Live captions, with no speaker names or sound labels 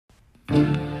Pussy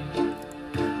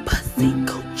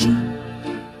coochie.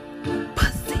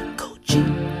 Pussy coochie.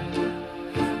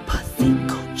 Pussy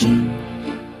coochie.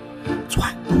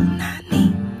 Twat unani.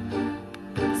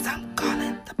 Some call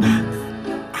it the box.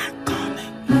 I call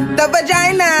it the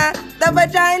vagina. The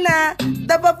vagina.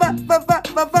 The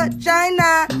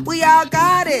vagina. We all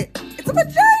got it. It's a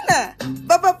vagina.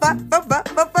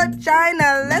 Vagina.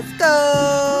 Let's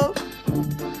go.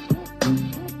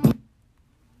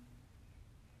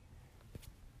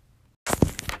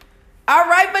 All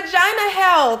right, vagina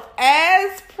health.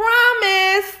 As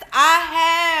promised, I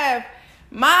have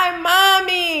my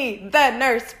mommy, the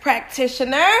nurse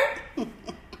practitioner,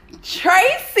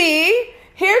 Tracy,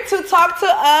 here to talk to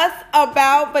us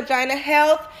about vagina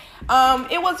health.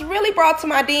 It was really brought to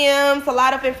my DMs, a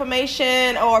lot of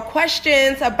information or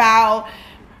questions about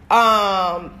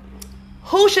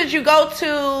who should you go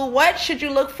to, what should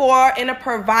you look for in a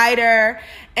provider.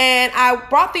 And I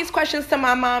brought these questions to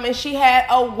my mom, and she had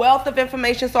a wealth of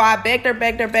information. So I begged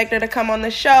her to come on the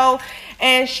show.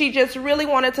 And she just really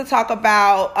wanted to talk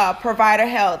about provider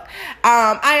health.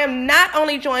 I am not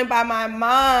only joined by my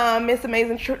mom, Miss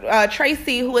Amazing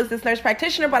Tracy, who is this nurse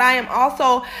practitioner, but I am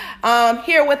also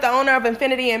here with the owner of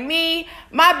Infinity and Me,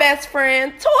 my best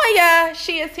friend, Toya.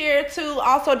 She is here to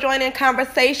also join in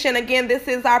conversation. Again, this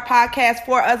is our podcast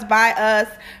for us, by us,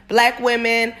 Black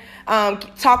women.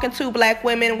 Talking to Black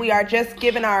women. We are just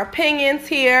giving our opinions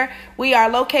here. We are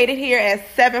located here at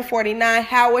 749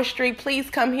 Howard Street. Please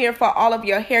come here for all of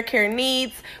your hair care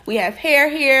needs. We have hair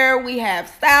here. We have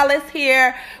stylists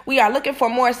here. We are looking for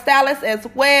more stylists as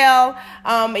well.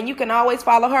 And you can always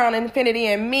follow her on Infinity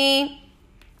and Me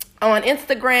on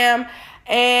Instagram.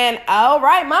 And all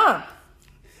right, Mom.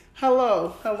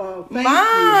 Hello. Thank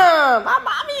Mom, my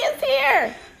mommy is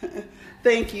here.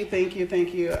 Thank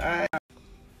you.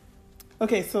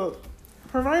 Okay, so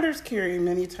providers carry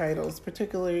many titles,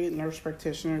 particularly nurse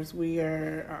practitioners. We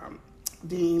are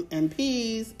deemed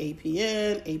NPs,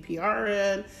 APN,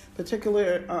 APRN,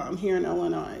 particularly here in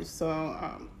Illinois. So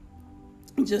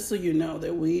just so you know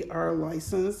that we are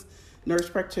licensed nurse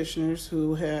practitioners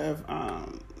who have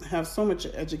so much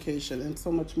education and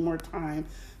so much more time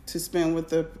to spend with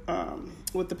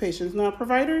the patients. Now,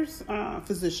 providers,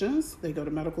 physicians, they go to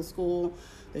medical school.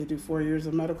 They do 4 years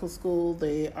of medical school.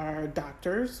 They are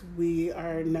doctors. We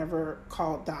are never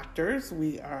called doctors.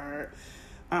 We are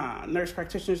nurse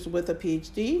practitioners with a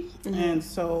PhD. Mm-hmm. And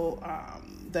so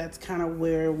that's kind of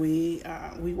where we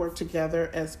work together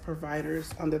as providers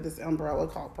under this umbrella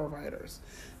called providers.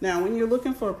 Now, when you're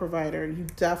looking for a provider, you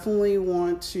definitely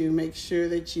want to make sure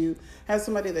that you have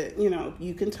somebody that,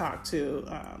 you can talk to.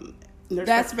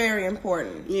 That's very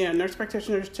important. Yeah, nurse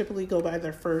practitioners typically go by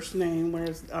their first name,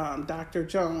 whereas Dr.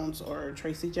 Jones or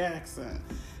Tracy Jackson.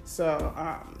 So,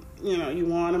 you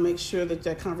want to make sure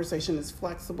that conversation is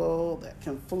flexible, that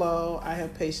can flow. I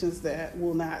have patients that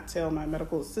will not tell my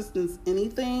medical assistants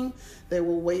anything. They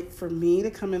will wait for me to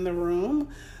come in the room.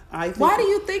 Why do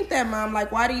you think that, Mom?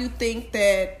 Like, why do you think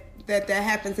that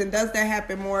happens, and does that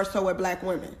happen more so with Black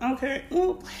women? Okay,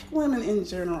 well, Black women in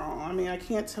general. I mean, I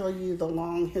can't tell you the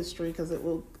long history because it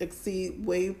will exceed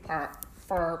way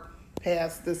far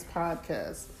past this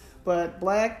podcast. But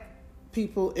Black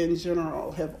people in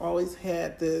general have always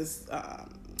had this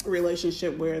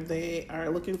relationship where they are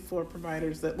looking for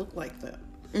providers that look like them.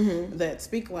 Mm-hmm. That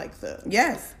speak like them.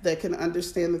 Yes. That can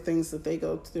understand the things that they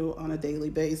go through on a daily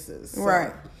basis.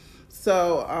 Right.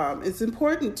 So it's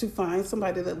important to find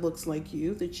somebody that looks like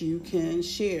you that you can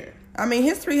share. I mean,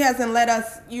 history hasn't let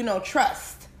us,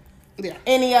 trust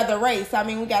any other race. I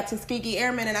mean, we got Tuskegee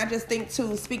Airmen, and I just think,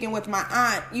 too, speaking with my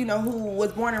aunt, who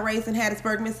was born and raised in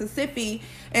Hattiesburg, Mississippi,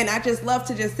 and I just love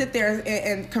to just sit there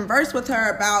and converse with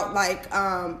her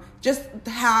about, just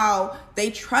how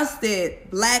they trusted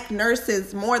Black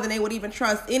nurses more than they would even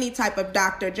trust any type of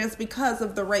doctor, just because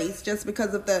of the race, just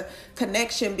because of the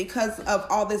connection, because of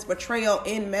all this betrayal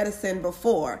in medicine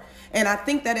before. And I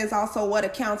think that is also what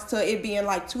accounts to it being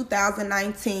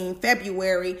 2019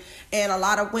 February, and a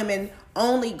lot of women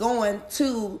only going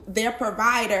to their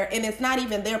provider, and it's not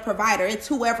even their provider, it's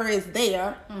whoever is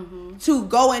there, mm-hmm. to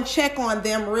go and check on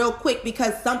them real quick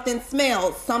because something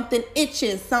smells, something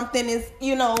itches, something is,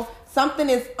 something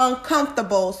is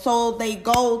uncomfortable. So they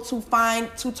go to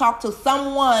talk to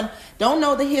someone, don't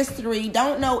know the history,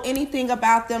 don't know anything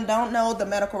about them, don't know the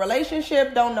medical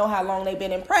relationship, don't know how long they've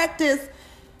been in practice,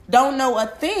 don't know a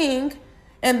thing.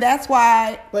 And that's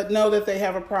why... But know that they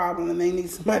have a problem and they need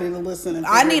somebody to listen. And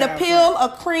I need a pill, a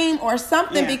cream, or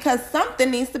something, because something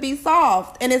needs to be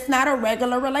solved. And it's not a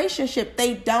regular relationship.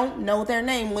 They don't know their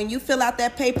name. When you fill out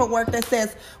that paperwork that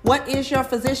says, what is your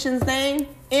physician's name?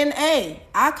 NA.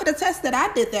 I could attest that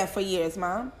I did that for years,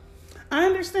 Mom. I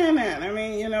understand that. I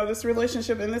mean, this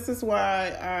relationship, and this is why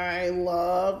I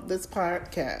love this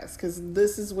podcast, because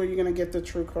this is where you're going to get the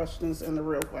true questions and the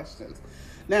real questions.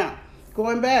 Now,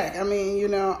 going back, I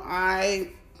mean, I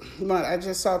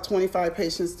just saw 25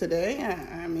 patients today.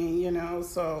 I mean,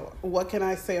 so what can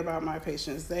I say about my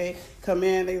patients? They come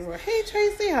in, they say, hey,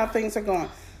 Tracy, how things are going?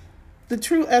 The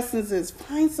true essence is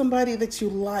find somebody that you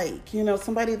like,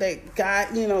 somebody that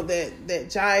got, that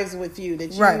jives with you,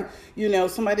 that you, right.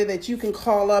 Somebody that you can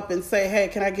call up and say, hey,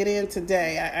 can I get in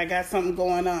today? I got something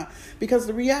going on. Because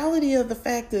the reality of the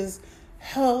fact is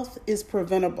health is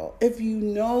preventable if you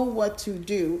know what to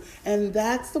do. And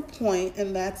that's the point,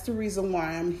 and that's the reason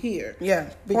why I'm here. Yeah,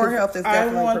 poor health is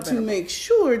definitely I want preventable. to make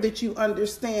sure that you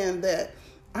understand that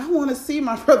I want to see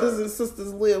my brothers and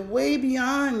sisters live way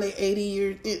beyond the 80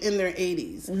 years in their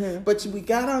 80s. Mm-hmm. But we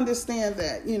got to understand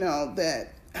that,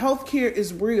 that healthcare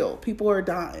is real. People are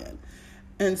dying.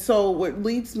 And so what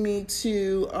leads me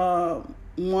to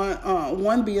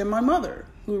one being my mother,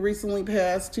 who recently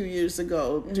passed 2 years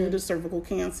ago due to cervical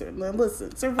cancer. Now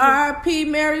listen, R.I.P.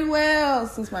 Mary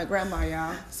Wells. Since my grandma,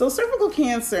 y'all. So cervical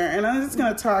cancer, and I'm just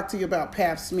going to talk to you about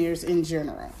Pap smears in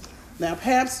general. Now,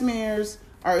 Pap smears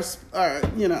are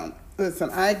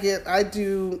listen, I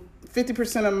do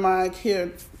 50% of my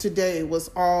care today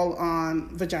was all on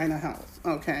vagina health.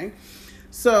 Okay.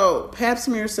 So Pap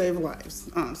smears save lives.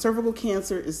 Cervical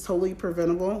cancer is totally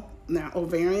preventable. Now,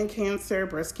 ovarian cancer,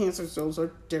 breast cancer, those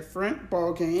are different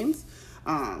ball games.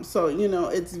 So,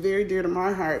 it's very dear to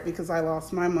my heart because I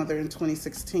lost my mother in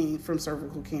 2016 from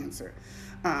cervical cancer.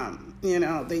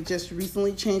 They just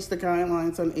recently changed the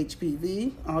guidelines on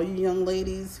HPV. All you young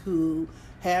ladies who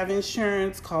have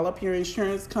insurance, call up your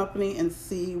insurance company and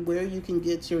see where you can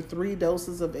get your 3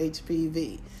 doses of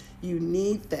HPV. You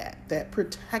need that. That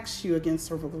protects you against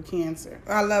cervical cancer.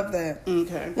 I love that.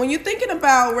 Okay. When you're thinking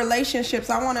about relationships,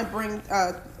 I want to bring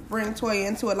Toya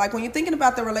into it. Like when you're thinking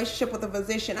about the relationship with a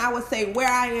physician, I would say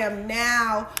where I am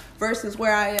now versus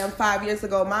where I am 5 years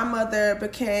ago. My mother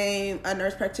became a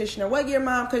nurse practitioner. What year,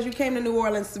 Mom? Because you came to New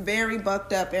Orleans very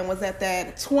bucked up and was at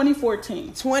that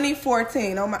 2014.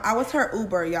 2014. Oh my! I was her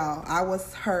Uber, y'all. I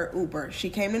was her Uber. She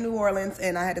came to New Orleans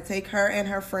and I had to take her and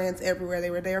her friends everywhere.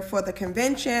 They were there for the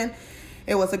convention.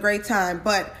 It was a great time,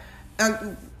 but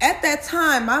at that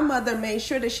time, my mother made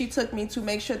sure that she took me to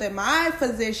make sure that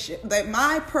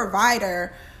my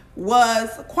provider was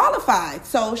qualified.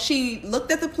 So she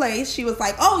looked at the place. She was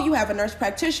like, oh, you have a nurse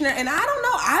practitioner. And I don't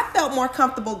know, I felt more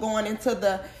comfortable going into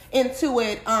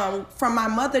it from my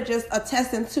mother just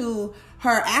attesting to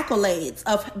her accolades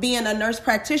of being a nurse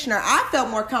practitioner. I felt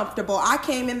more comfortable. I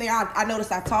came in there, I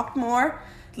noticed I talked more.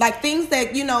 Like things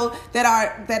that,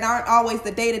 that aren't always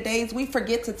the day-to-days, we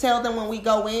forget to tell them when we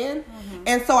go in. Mm-hmm.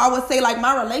 And so I would say like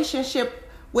my relationship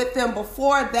with them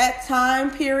before that time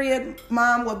period,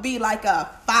 Mom, would be like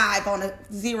a 5 on a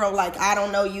 0, like I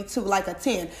don't know you, to like a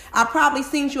 10. I probably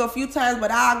seen you a few times,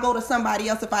 but I'll go to somebody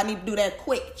else if I need to do that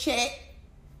quick check.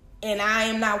 And I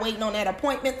am not waiting on that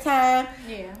appointment time.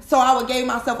 Yeah. So I would give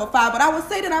myself a 5, but I would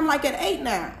say that I'm like at 8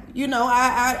 now.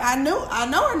 I know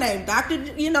her name, Dr.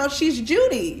 She's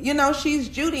Judy. She's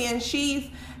Judy, and she's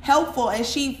helpful, and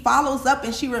she follows up,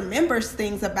 and she remembers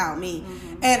things about me.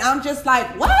 Mm-hmm. And I'm just like,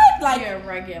 what? Like you're a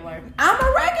regular. I'm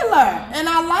a regular, and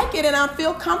I like it, and I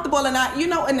feel comfortable, and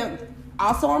and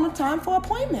also on the time for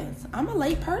appointments. I'm a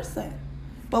late person.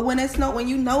 But when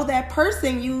you know that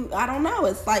person, I don't know.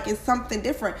 It's like, it's something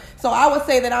different. So I would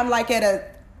say that I'm like at a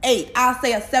 8. I'll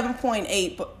say a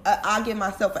 7.8, but I'll give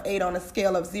myself an 8 on a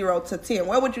scale of 0 to 10.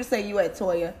 Where would you say you at,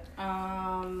 Toya?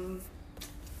 A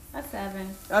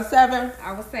 7. A 7?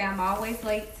 I would say I'm always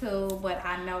late too, but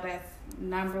I know that's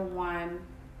number 1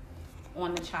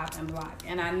 on the chopping block.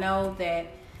 And I know that,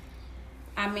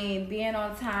 being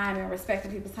on time and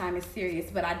respecting people's time is serious,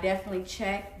 but I definitely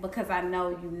check because I know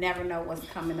you never know what's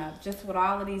coming up. Just with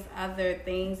all of these other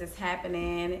things that's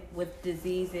happening with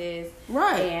diseases.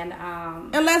 Right. And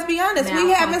let's be honest, we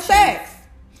having sex.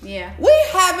 Yeah. We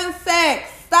having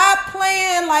sex. Stop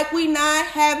playing like we not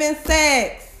having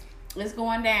sex. It's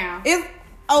going down. It's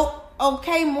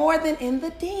okay more than in the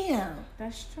DM.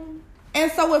 That's true. And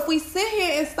so if we sit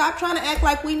here and stop trying to act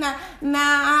like we not,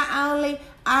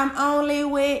 I'm only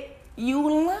with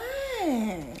you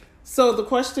lying. So the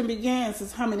question begins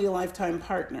is how many lifetime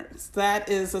partners? That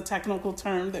is a technical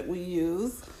term that we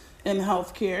use in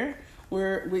healthcare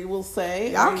where we will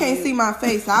say... Y'all can't see my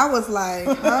face. I was like,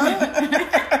 huh?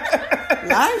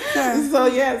 Lifetime.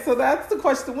 So that's the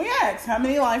question we ask. How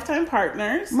many lifetime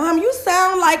partners? Mom, you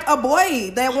sound like a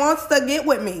boy that wants to get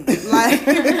with me. Like,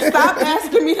 stop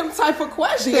asking me them type of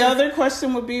questions. The other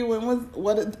question would be when was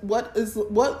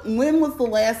the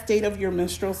last date of your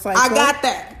menstrual cycle? I got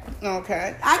that.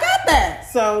 Okay. I got that.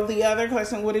 So the other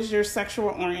question, what is your sexual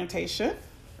orientation?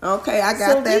 Okay, I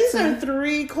got that. So these are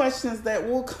 3 questions that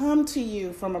will come to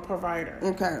you from a provider.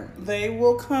 Okay. They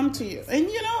will come to you. And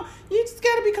you just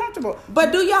got to be comfortable.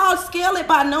 But do y'all scale it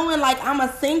by knowing, like, I'm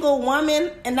a single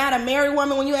woman and not a married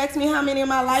woman when you ask me how many of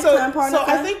my lifetime partners So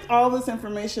I think all this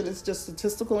information is just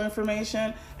statistical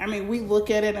information. I mean, we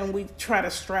look at it and we try to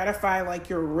stratify, like,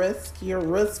 your risk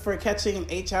for catching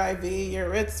HIV, your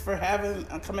risk for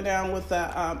coming down with the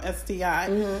STI.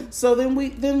 Mm-hmm. So then we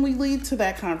lead to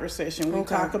that conversation. We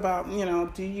talk about,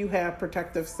 do you have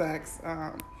protective sex?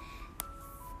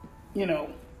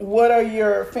 What are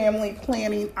your family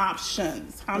planning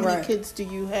options? How many kids do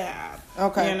you have?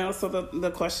 Okay. So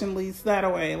the question leads that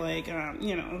away. Like, and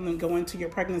then go into your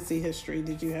pregnancy history.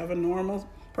 Did you have a normal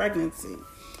pregnancy?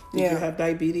 Did you have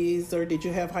diabetes or did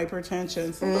you have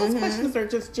hypertension? So those questions are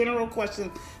just general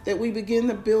questions that we begin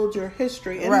to build your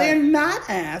history. And they're not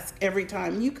asked every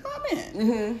time you come in.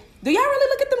 Mm-hmm. Do y'all really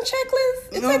look at them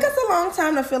checklists? It takes us a long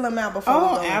time to fill them out before we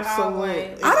go.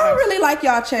 Absolutely. I don't really like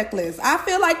y'all checklists. I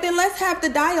feel like then let's have the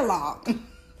dialogue.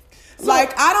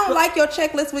 I don't like your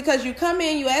checklist because you come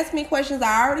in, you ask me questions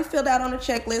I already filled out on the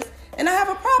checklist, and I have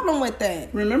a problem with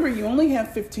that. Remember, you only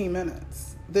have 15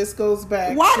 minutes. This goes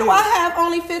back. Why do I have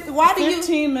only 15?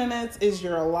 15 minutes is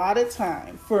your allotted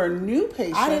time. For a new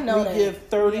patient, I didn't know we give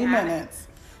 30 minutes.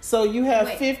 So you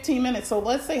have 15 minutes. So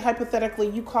let's say hypothetically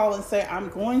you call and say, I'm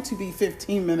going to be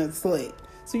 15 minutes late.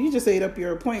 So you just ate up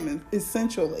your appointment,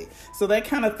 essentially. So that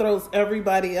kind of throws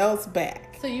everybody else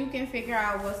back. So you can figure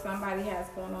out what somebody has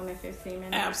going on in 15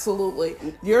 minutes? Absolutely.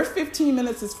 Your 15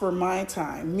 minutes is for my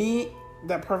time. Me,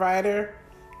 the provider,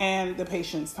 and the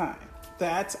patient's time.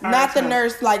 That's our not time. The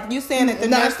nurse, like you saying that the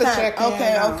nurse time.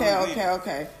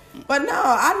 Okay. But no,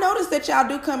 I noticed that y'all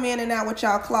do come in and out with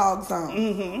y'all clogs on.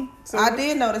 Mm-hmm. So I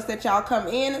did notice that y'all come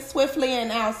in swiftly and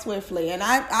out swiftly. And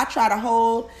I try to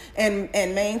hold and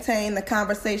maintain the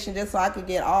conversation just so I could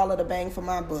get all of the bang for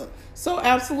my buck. So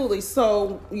absolutely.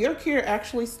 So your care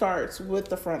actually starts with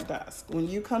the front desk. When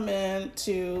you come in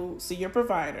to see your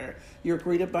provider, you're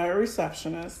greeted by a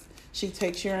receptionist. She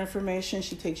takes your information.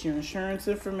 She takes your insurance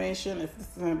information. If this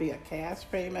is going to be a cash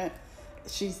payment,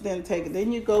 she's then taken.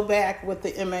 Then you go back with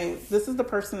the MA. This is the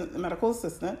person, the medical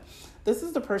assistant. This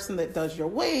is the person that does your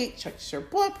weight, checks your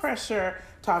blood pressure,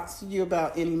 talks to you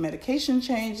about any medication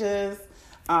changes,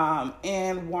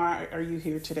 and why are you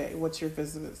here today? What's your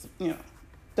visit?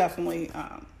 Definitely.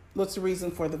 What's the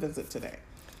reason for the visit today?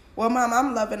 Well, Mom,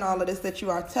 I'm loving all of this that you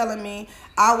are telling me.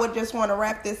 I would just want to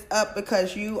wrap this up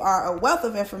because you are a wealth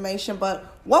of information. But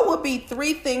what would be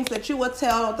 3 things that you would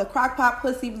tell the Crock-Pot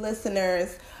Pussy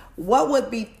listeners? What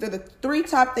would be the 3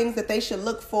 top things that they should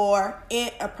look for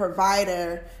in a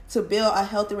provider to build a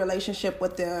healthy relationship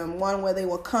with them? One where they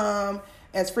will come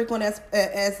as frequent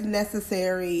as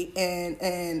necessary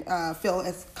and feel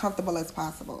as comfortable as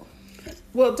possible.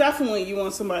 Well, definitely you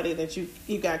want somebody that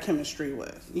you got chemistry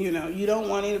with. You don't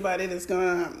want anybody that's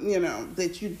gonna,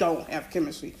 that you don't have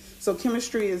chemistry. So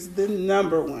chemistry is the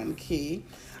number one key.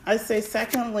 I say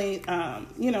secondly,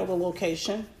 the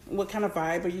location. What kind of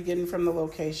vibe are you getting from the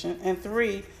location? And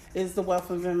 3 is the wealth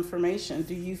of information.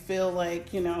 Do you feel like,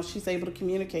 she's able to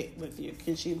communicate with you?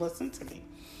 Can she listen to me?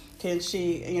 Can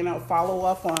she, follow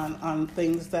up on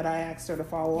things that I asked her to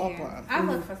follow up on? I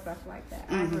look for stuff like that.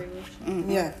 I agree with you.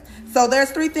 Mm-hmm. Yeah. So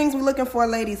there's 3 things we're looking for,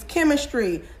 ladies.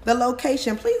 Chemistry, the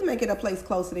location. Please make it a place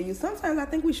closer to you. Sometimes I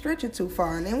think we stretch it too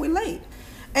far and then we're late.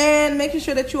 And making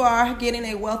sure that you are getting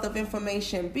a wealth of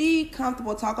information. Be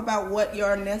comfortable. Talk about what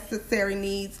your necessary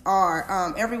needs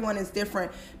are. Everyone is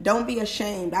different. Don't be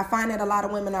ashamed. I find that a lot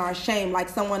of women are ashamed, like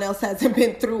someone else hasn't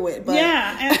been through it. But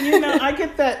yeah, and I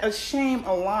get that shame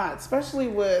a lot, especially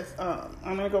with. I'm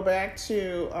going to go back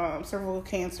to cervical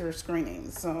cancer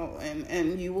screening. So,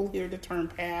 and you will hear the term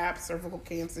PAP, cervical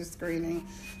cancer screening.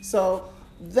 So.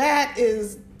 That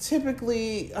is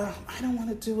typically, I don't want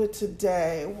to do it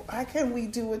today. Why can't we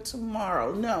do it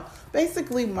tomorrow? No.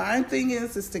 Basically, my thing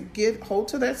is to get hold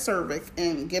to that cervix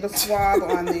and get a swab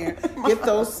on there, get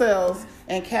those cells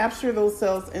and capture those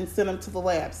cells and send them to the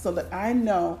lab so that I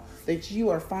know that you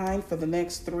are fine for the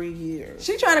next 3 years.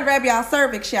 She trying to grab y'all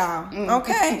cervix, y'all.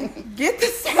 Okay. Get the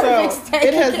cervix taken.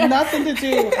 It has nothing to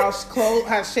do with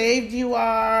how shaved you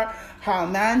are, how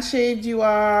non-shaved you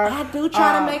are. I do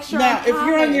try to make sure. Now, if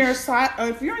you're on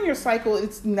your cycle,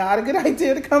 it's not a good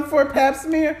idea to come for a Pap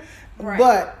smear. Right.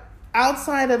 But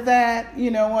outside of that,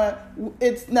 you know what?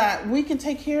 It's not. We can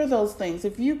take care of those things.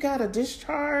 If you got a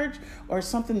discharge or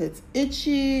something that's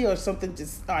itchy or something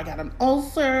I got an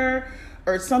ulcer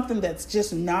or something that's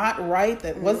just not right,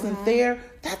 that wasn't there,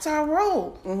 that's our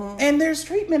role. And there's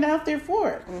treatment out there for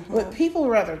it. But people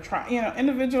rather try,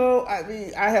 individual, I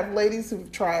mean, I have ladies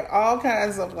who've tried all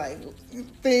kinds of like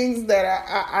things that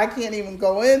I can't even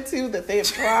go into that they've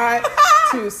tried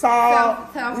to solve.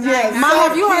 Yes. Mom,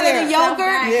 have you heard of the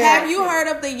yogurt? Yeah. Have you heard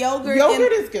of the yogurt?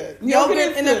 Yogurt is good.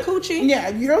 Yogurt in the coochie? Yeah,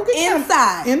 yogurt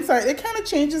inside. It kind of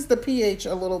changes the pH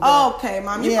a little bit. Okay,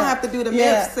 Mom, you're going to have to do the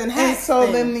myths and hacks. And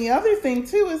so then the other thing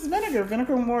too is vinegar.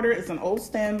 Vinegar and water is an old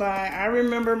standby. I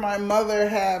remember my mother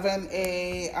having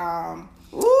a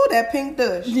that pink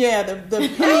dish. Yeah, the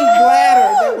pink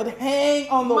bladder that would hang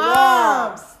on the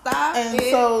wall. Stop and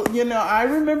it. So, I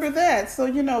remember that. So,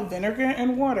 vinegar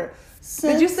and water.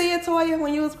 Did you see it, Toya,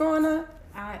 when you was growing up?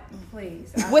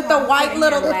 Please. With the white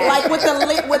little, like with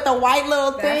the white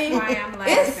little thing. That's why I'm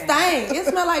laughing. It stank. It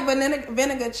smelled like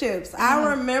vinegar chips.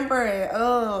 I remember it.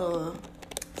 Oh.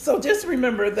 So just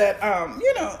remember that,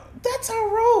 that's our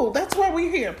role. That's why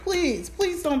we're here. Please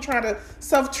don't try to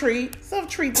self-treat.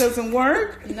 Self-treat doesn't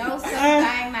work. No such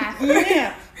thing, nothing.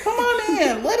 Yeah. Come on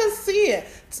in. Let us see it.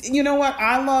 You know what?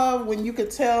 I love when you could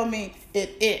tell me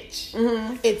it itch.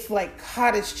 It's like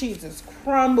cottage cheese. It's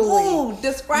crumbly. Ooh,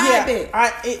 describe it.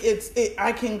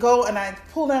 I can go and I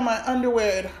pull down my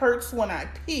underwear. It hurts when I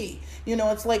pee.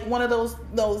 It's like one of those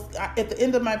at the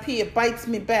end of my pee, it bites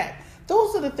me back.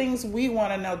 Those are the things we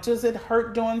want to know. Does it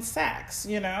hurt during sex?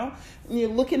 You're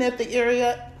looking at the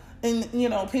area and,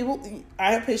 people,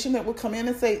 I have a patient that will come in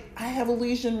and say, I have a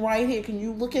lesion right here. Can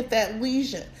you look at that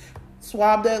lesion?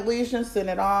 Swab that lesion, send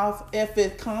it off. If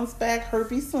it comes back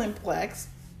herpes simplex,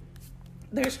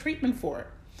 there's treatment for it.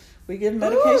 We give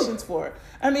medications for it.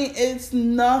 I mean, it's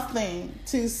nothing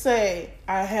to say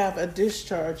I have a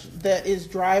discharge that is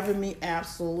driving me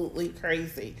absolutely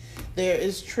crazy. There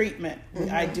is treatment.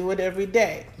 I do it every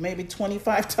day, maybe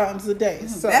 25 times a day.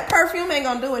 So that perfume ain't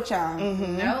gonna do it, y'all.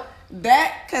 Nope.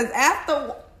 Because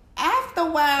after a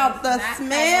while, the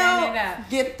smell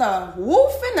get the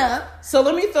woofing up. So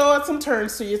let me throw out some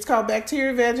terms to you. It's called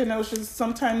bacterial vaginosis,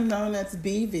 sometimes known as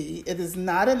BV. It is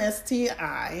not an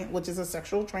STI, which is a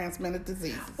sexual transmitted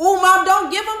disease. Oh, Mom,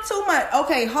 don't give them too much.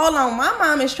 Okay, hold on. My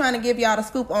mom is trying to give y'all the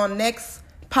scoop on next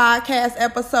podcast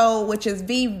episode, which is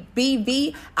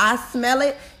BV. I smell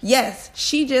it. Yes,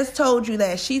 she just told you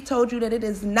that. She told you that it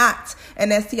is not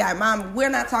an STI. Mom, we're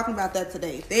not talking about that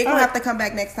today. They're going to have to come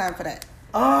back next time for that.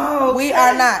 Oh, okay. We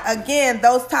are not. Again,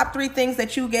 those top 3 things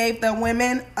that you gave the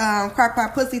women,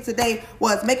 Crockpot Pussy today,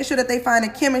 was making sure that they find a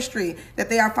chemistry, that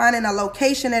they are finding a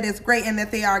location that is great, and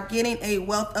that they are getting a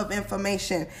wealth of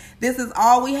information. This is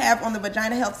all we have on the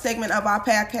Vagina Health segment of our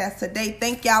podcast today.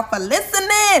 Thank y'all for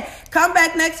listening. Come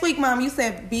back next week, Mom. You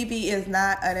said BV is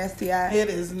not an STI. It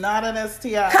is not an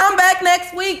STI. Come back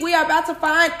next week. We are about to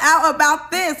find out about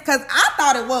this, because I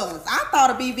thought it was. I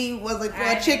thought a BV was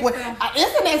a chick with...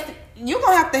 It's an STI. You're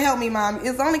going to have to help me, Mom.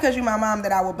 It's only because you're my mom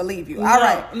that I will believe you. All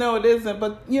right. No, it isn't.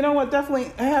 But you know what?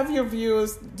 Definitely have your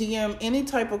viewers DM any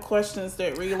type of questions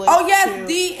that relate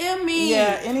DM me.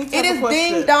 Yeah, any type of question.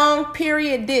 It is Ding Dong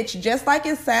Ditch. Just like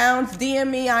it sounds,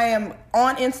 DM me. I am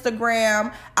on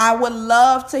Instagram. I would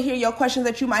love to hear your questions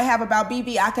that you might have about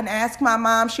BV. I can ask my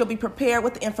mom. She'll be prepared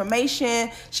with the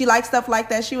information. She likes stuff like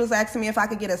that. She was asking me if I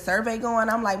could get a survey going.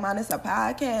 I'm like, Mom, it's a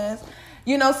podcast.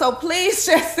 So please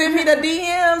just send me the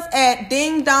DMs at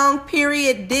Ding Dong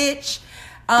Ditch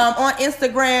on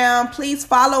Instagram. Please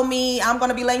follow me. I'm going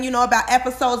to be letting you know about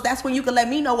episodes. That's when you can let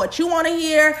me know what you want to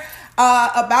hear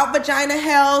about vagina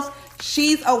health.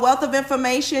 She's a wealth of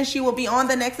information. She will be on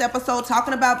the next episode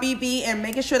talking about BV and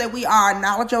making sure that we are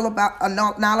knowledgeable about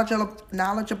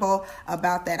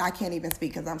that. I can't even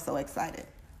speak because I'm so excited.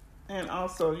 And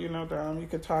also, Dom, you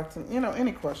could talk to,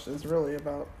 any questions really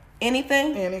about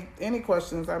anything? Any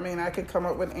questions. I mean, I could come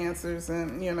up with answers,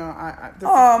 and this is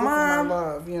my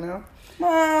love,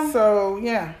 Mom. So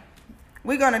yeah,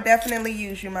 we're gonna definitely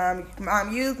use you, Mom.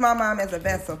 Use my mom as a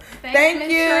vessel.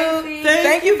 Thank you. Tracy.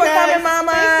 Thank you for coming,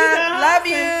 Mama. Love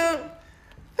you.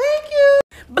 Thank you.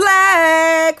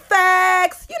 Black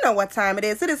Facts. You know what time it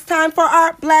is. It is time for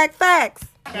our Black Facts.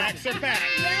 Facts are facts.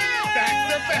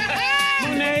 Facts are facts.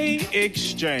 Monet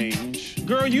Exchange.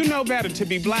 Girl, you know better to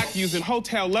be black using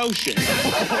hotel lotion.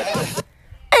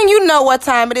 And you know what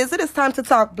time it is. It is time to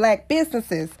talk black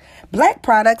businesses, black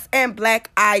products, and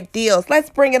black ideals. Let's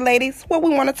bring it, ladies. What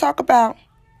we want to talk about.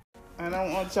 I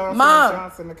don't want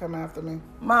Johnson to come after me.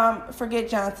 Mom, forget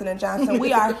Johnson & Johnson.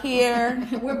 We are here.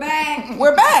 We're back.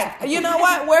 We're back. You know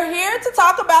what? We're here to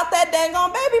talk about that dang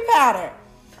on baby powder.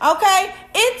 Okay?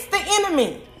 It's the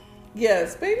enemy.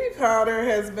 Yes, baby powder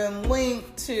has been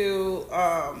linked to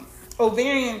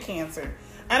ovarian cancer.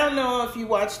 I don't know if you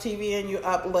watch TV and you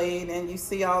up late and you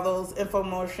see all those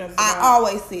infomercials. I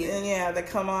always see it. And yeah, that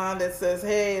come on that says,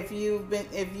 "Hey, if you've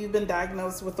been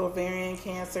diagnosed with ovarian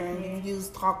cancer and you've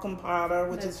used talcum powder,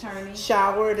 which is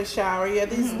shower to shower." Yeah,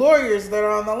 these lawyers that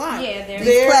are on the line. Yeah,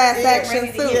 they're class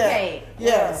action suit.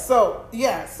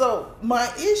 Yeah. So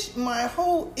my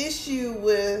whole issue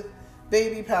with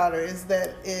baby powder is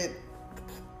that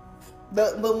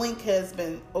the link has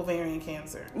been ovarian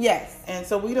cancer. Yes. And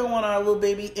so we don't want our little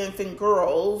baby infant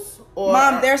girls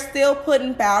Mom, they're still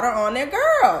putting powder on their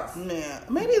girls. Yeah.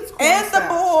 Maybe it's corn and starch.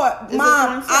 The boy.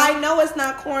 Mom, I know it's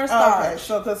not cornstarch. Okay,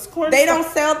 so because they don't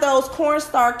sell those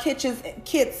cornstarch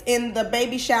kits in the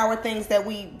baby shower things that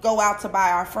we go out to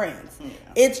buy our friends. Yeah.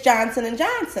 It's Johnson &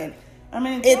 Johnson. I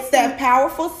mean, it's that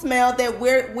powerful smell that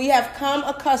we have come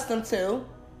accustomed to.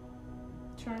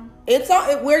 True.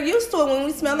 We're used to it when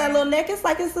we smell that little neck. It's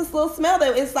like it's this little smell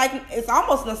that it's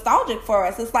almost nostalgic for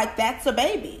us. It's like that's a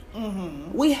baby.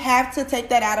 Mm-hmm. We have to take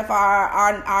that out of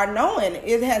our knowing.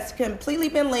 It has completely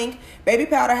been linked. Baby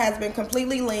powder has been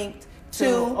completely linked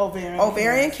to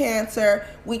ovarian cancer.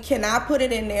 We cannot put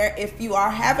it in there. If you are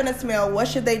having a smell, what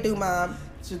should they do, Mom?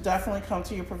 Should definitely come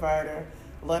to your provider.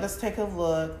 Let us take a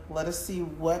look. Let us see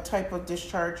what type of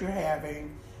discharge you're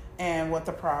having and what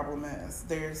the problem is.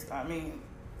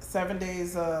 7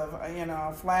 days of,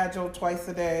 Flagyl twice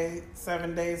a day,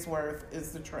 7 days worth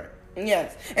is the trick.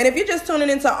 Yes. And if you're just tuning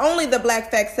into only the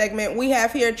Black Fact segment, we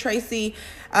have here Tracy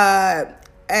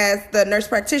as the nurse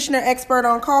practitioner expert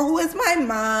on call, who is my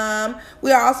mom.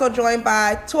 We are also joined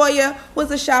by Toya, who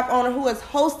is a shop owner who is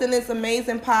hosting this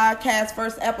amazing podcast,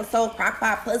 first episode, Crock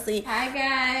Pot Pussy. Hi,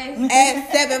 guys.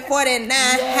 At 749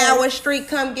 Howard Street.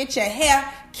 Come get your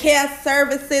hair care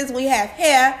services. We have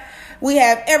hair. We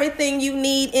have everything you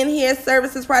need in here.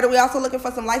 Services Friday. We also looking for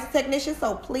some licensed technicians,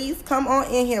 so please come on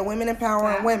in here. Women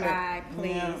empowering women. By,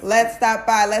 please. Let's stop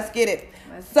by. Let's get it.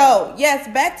 Yes,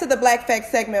 back to the Black Fact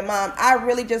segment, Mom. I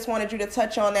really just wanted you to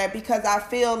touch on that because I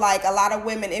feel like a lot of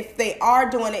women, if they are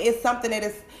doing it, it's something that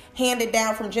is handed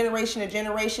down from generation to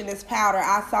generation. This powder,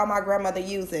 I saw my grandmother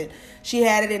use it. She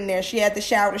had it in there. She had the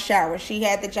shower to shower. She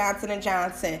had the Johnson &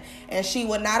 Johnson, and she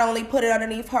would not only put it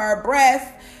underneath her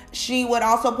breast, she would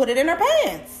also put it in her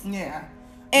pants. Yeah.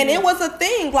 And it was a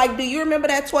thing. Like, do you remember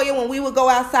that, Toya, when we would go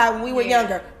outside when we were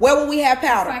younger? Where would we have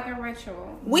powder? It's like a ritual.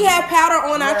 We had powder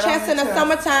on our chest in the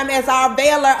summertime as our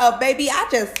veiler of, baby, I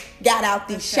just got out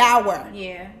the shower.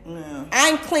 Yeah.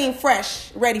 I'm clean,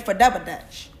 fresh, ready for double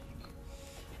dutch.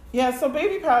 Yeah, so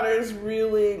baby powder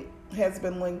really has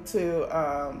been linked to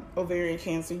ovarian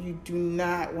cancer. You do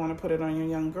not want to put it on your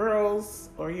young girls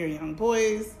or your young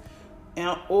boys.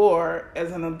 Or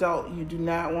as an adult, you do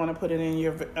not want to put it in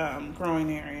your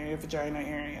groin area, your vagina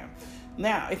area.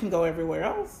 Now, it can go everywhere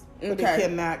else, but it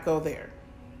cannot go there.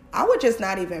 I would just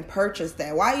not even purchase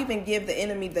that. Why even give the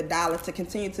enemy the dollar to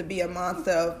continue to be a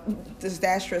monster of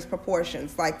disastrous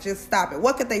proportions? Like, just stop it.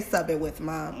 What could they sub it with,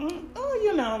 Mom? Oh,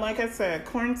 like I said,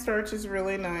 cornstarch is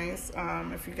really nice.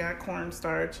 If you got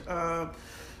cornstarch.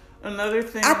 Another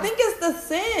thing. I think it's the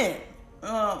scent.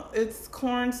 It's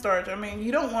cornstarch. I mean,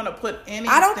 you don't want to put anything.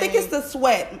 I don't think it's the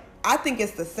sweat. I think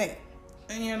it's the scent.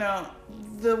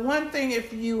 The one thing,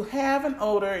 if you have an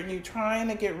odor and you're trying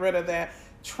to get rid of that,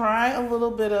 try a little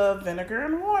bit of vinegar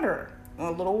and water. A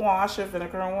little wash of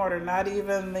vinegar and water. Not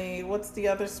even what's the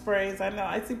other sprays? I know.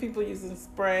 I see people using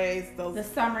sprays. The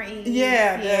Summer Eve.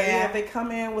 Yeah. They come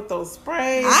in with those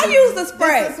sprays. I use the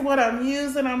spray. This is what I'm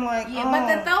using. I'm like,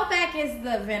 but the throwback is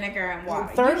the vinegar and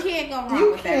water. You can't go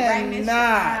wrong with that, right, Miss? You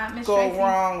cannot go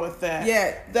wrong with that.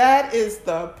 Yeah. That is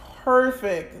the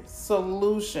perfect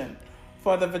solution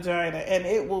for the vagina, and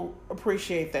it will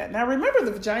appreciate that. Now, remember,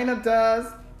 the vagina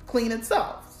does clean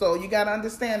itself, so you got to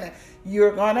understand that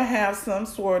you're going to have some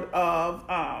sort of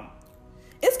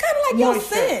it's kind of like moisture. your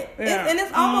scent. Yeah. And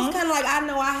it's almost kind of like, I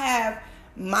know I have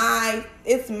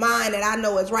it's mine that I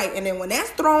know is right, and then when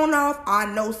that's thrown off, I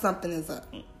know something is up.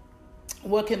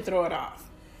 What can throw it off?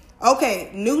 Okay,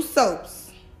 new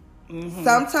soaps. Mm-hmm.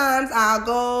 Sometimes I'll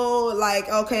go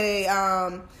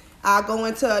I'll go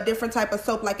into a different type of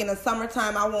soap. Like in the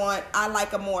summertime, I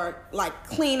like a more like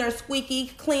cleaner, squeaky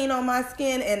clean on my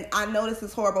skin. And I know this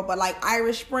is horrible, but like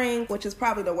Irish Spring, which is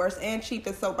probably the worst and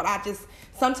cheapest soap. But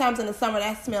sometimes in the summer,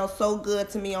 that smells so good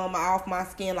to me off my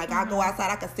skin. Like I go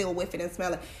outside, I can still whiff it and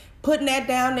smell it. Putting that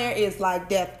down there is like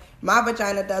death. My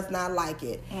vagina does not like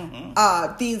it.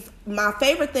 Mm-hmm. My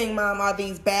favorite thing, Mom, are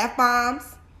these bath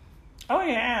bombs. Oh,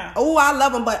 yeah. Oh, I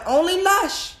love them, but only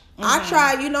Lush. I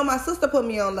tried, my sister put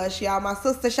me on Lush, y'all. My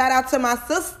sister, shout out to my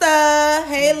sister,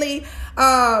 Haley.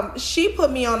 She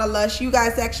put me on a Lush. You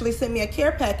guys actually sent me a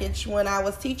care package when I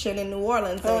was teaching in New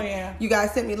Orleans. Oh, yeah. You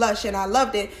guys sent me Lush, and I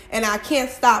loved it. And I can't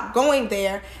stop going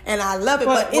there, and I love it,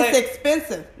 but it's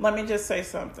expensive. Let me just say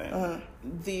something.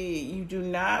 You do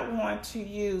not want to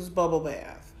use bubble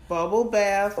bath. Bubble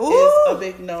bath is a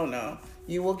big no-no.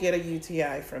 You will get a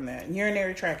UTI from that.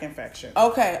 Urinary tract infection.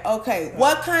 Okay. So.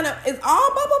 What kind of... Is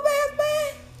all bubble baths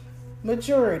bad?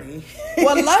 Majority.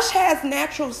 Well, Lush has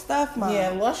natural stuff, Mom. Yeah,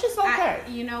 Lush is okay.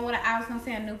 You know what? I was going to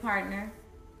say a new partner.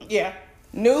 Yeah.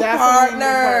 New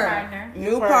partner.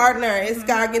 It's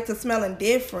got to get to smelling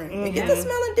different. It get to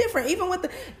smelling different. Even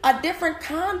with a different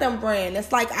condom brand.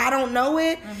 It's like, I don't know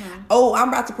it. Oh, I'm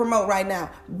about to promote right now.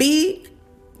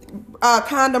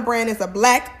 Condom brand is a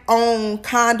black-owned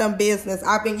condom business.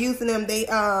 I've been using them. They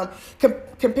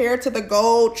compared to the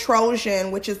Gold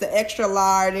Trojan, which is the extra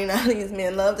large. These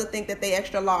men love to think that they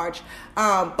extra large,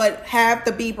 but have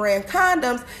the B brand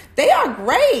condoms. They are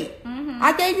great.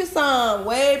 I gave you some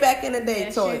way back in the day,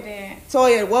 yes, Toya. You did.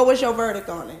 Toya, what was your verdict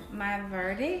on it? My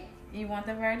verdict? You want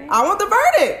the verdict? I want the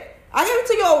verdict. I gave it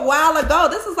to you a while ago.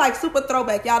 This is like super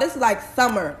throwback, y'all. This is like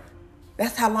summer.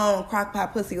 That's how long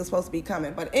crockpot pussy was supposed to be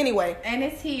coming. But anyway. And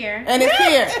it's here. Yes.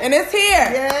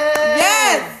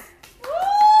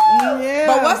 Yeah.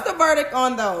 But what's the verdict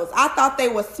on those? I thought they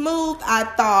were smooth. I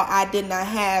thought I did not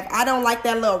have. I don't like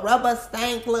that little rubber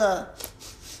stank look.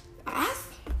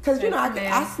 Because,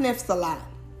 I sniffs a lot.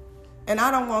 And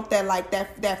I don't want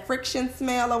that friction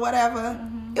smell or whatever.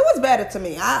 It was better to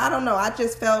me. I don't know. I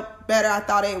just felt better. I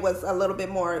thought it was a little bit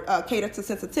more catered to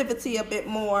sensitivity, a bit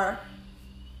more.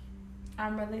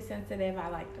 I'm really sensitive. I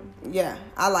like them. Yeah,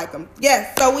 I like them.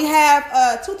 Yes, so we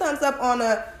have 2 thumbs up on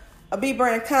a B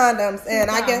brand condoms,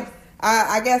 and I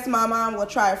guess my mom will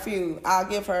try a few. I'll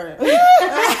give her. My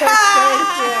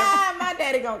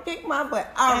daddy gonna kick my butt.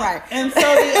 All right. And so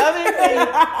the other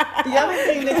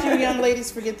thing that you young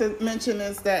ladies forget to mention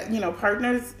is that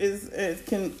partners is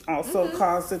can also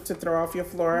cause it to throw off your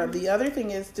flora. The other thing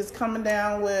is just coming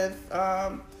down with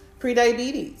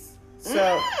prediabetes.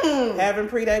 So having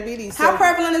prediabetes. How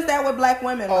prevalent is that with black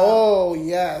women? Oh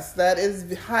yes, that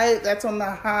is high. That's on the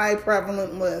high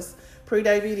prevalent list.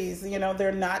 Prediabetes.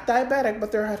 They're not diabetic,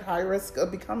 but they're at high risk of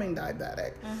becoming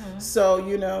diabetic. So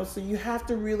so you have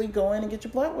to really go in and get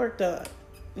your blood work done.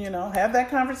 Have that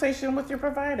conversation with your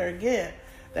provider. Again,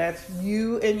 that's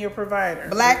you and your provider.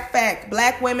 Black fact: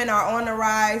 black women are on the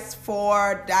rise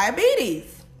for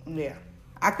diabetes. Yeah,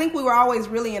 I think we were always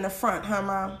really in the front, huh,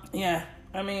 Mom? Yeah.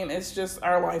 I mean, it's just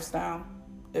our lifestyle.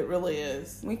 It really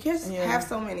is. We just have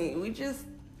so many.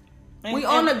 We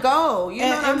on the go. You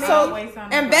know what I mean? Always on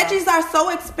the and go. veggies are so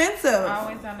expensive.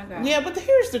 Always on the go. Yeah, but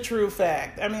here's the true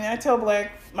fact. I mean, I tell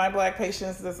my black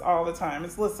patients this all the time.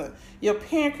 Listen, your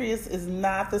pancreas is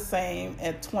not the same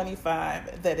at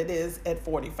 25 that it is at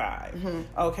 45.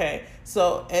 Okay?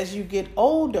 So as you get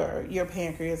older, your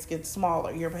pancreas gets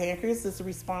smaller. Your pancreas is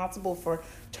responsible for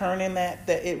turning that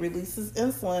it releases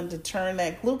insulin to turn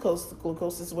that glucose. The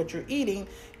glucose is what you're eating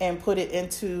and put it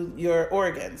into your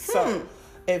organs. So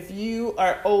if you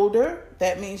are older,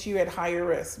 that means you're at higher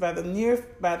risk by the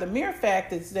mere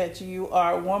fact is that you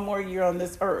are one more year on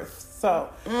this earth. So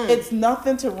it's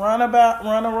nothing to run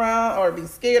around or be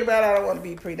scared about. I don't want to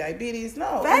be prediabetes.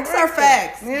 No, facts are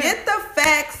facts. Yeah. Get the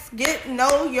facts.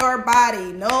 Know your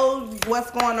body. Know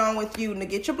what's going on with you. To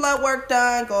get your blood work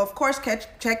done. Go, of course,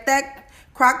 check that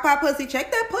crockpot pussy.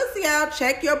 Check that pussy out.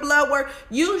 Check your blood work.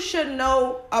 You should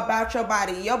know about your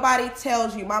body. Your body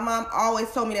tells you. My mom always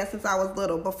told me that since I was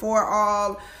little. Before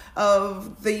all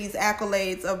of these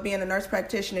accolades of being a nurse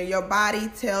practitioner, your body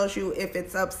tells you if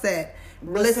it's upset.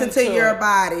 Listen to your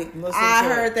body. I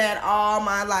heard that all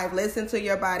my life. Listen to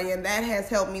your body, and that has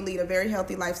helped me lead a very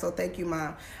healthy life, so thank you,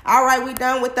 Mom. All right, we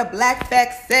done with the Black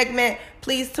Facts segment.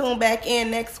 Please tune back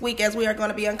in next week as we are going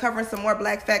to be uncovering some more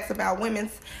black facts about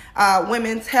women's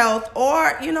health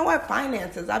or,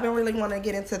 finances. I've been really wanting to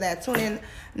get into that. Tune in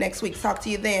next week. Talk to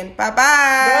you then. Bye-bye.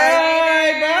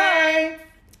 Bye.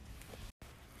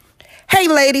 Hey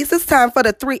ladies, it's time for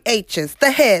the 3 H's,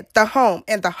 the head, the home,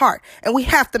 and the heart. And we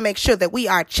have to make sure that we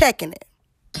are checking it.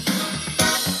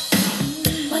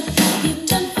 What have you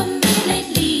done for me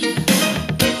lately?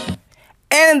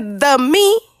 And the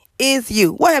me is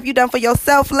you. What have you done for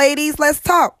yourself, ladies? Let's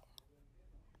talk.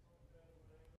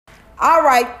 All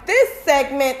right, this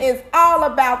segment is all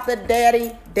about the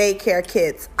daddy daycare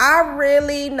kits. I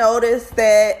really noticed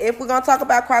that if we're going to talk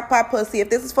about crockpot pussy,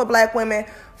 if this is for black women,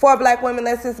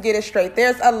 let's just get it straight.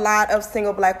 There's a lot of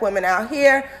single black women out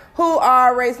here who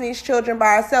are raising these children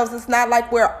by ourselves. It's not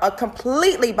like we're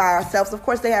completely by ourselves. Of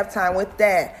course, they have time with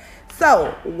dad.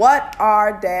 So, what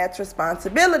are dad's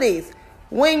responsibilities?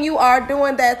 When you are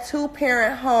doing that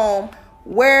two-parent home,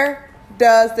 where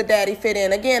does the daddy fit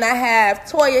in? Again, I have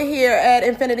Toya here at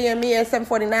Infinity and Me at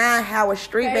 749 Howard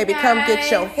Street. Hey, baby, come get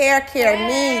your hair care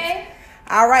needs.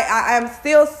 All right, I'm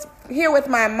still here with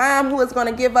my mom, who is going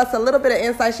to give us a little bit of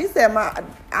insight. She said, "Mom,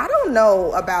 I don't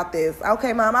know about this."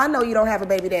 Okay, Mom, I know you don't have a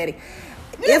baby daddy.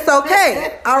 It's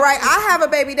okay. All right, I have a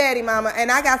baby daddy, Mama, and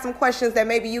I got some questions that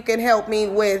maybe you can help me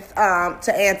with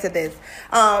to answer this.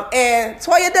 And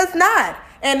Toya does not.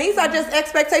 And these are just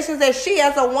expectations that she,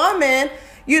 as a woman,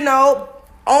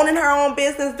 owning her own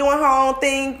business, doing her own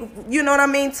thing, you know what I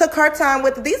mean, took her time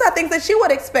with. These are things that she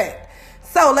would expect.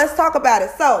 So let's talk about it.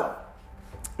 So,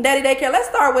 daddy daycare, let's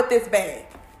start with this bag.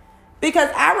 Because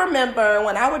I remember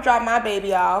when I would drop my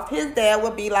baby off, his dad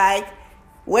would be like,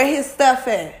 where his stuff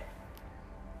at?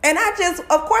 And I just,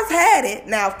 of course, had it.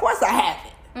 Now, of course, I have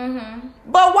it. Mm-hmm.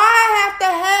 But why I have to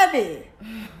have it?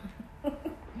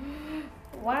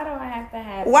 Why do I have to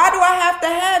have it? Why do I have to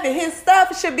have it? His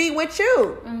stuff should be with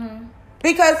you. Mm-hmm.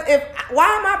 Because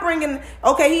why am I bringing,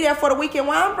 okay, he there for the weekend.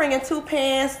 Why I'm bringing 2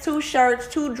 pants, 2 shirts,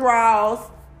 2 drawers.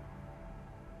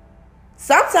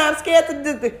 Sometimes scared to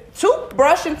do the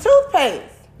toothbrush and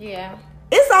toothpaste. Yeah.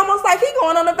 It's almost like he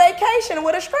going on a vacation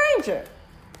with a stranger.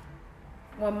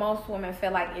 Well, most women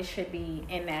feel like it should be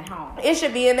in that home. It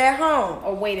should be in that home.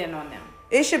 Or waiting on them.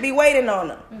 It should be waiting on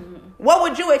them. Mm-hmm. What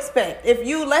would you expect? If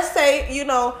you, let's say,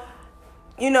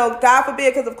 God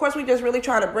forbid, because of course we just really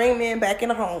trying to bring men back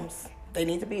into homes. They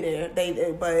need to be there.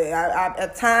 But I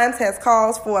at times has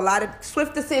cause for a lot of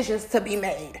swift decisions to be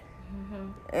made. Mm-hmm.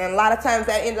 And a lot of times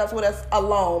that ends up with us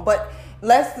alone. But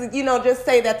let's, just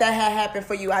say that had happened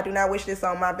for you. I do not wish this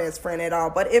on my best friend at all.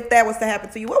 But if that was to happen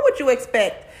to you, what would you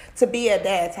expect to be at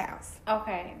dad's house?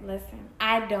 Okay, listen.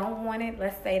 I don't want it.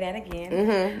 Let's say that again.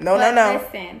 Mm-hmm. No.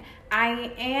 Listen,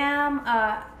 I am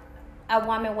a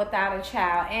woman without a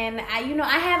child, and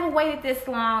I haven't waited this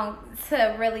long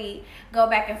to really go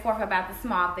back and forth about the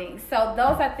small things. So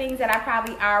those are things that I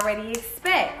probably already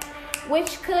expect,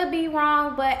 which could be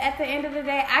wrong, but at the end of the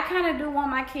day, I kind of do want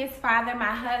my kid's father,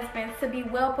 my husband, to be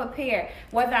well prepared.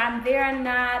 Whether I'm there or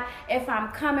not, if I'm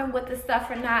coming with the stuff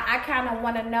or not, I kind of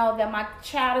want to know that my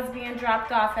child is being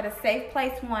dropped off at a safe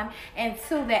place, 1, and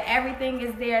 2, that everything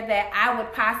is there that I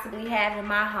would possibly have in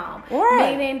my home.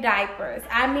 Right. Meaning diapers,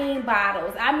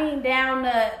 bottles, down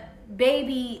to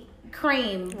baby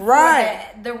cream,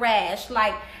 right, for the rash.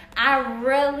 Like, I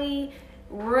really,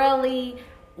 really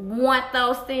want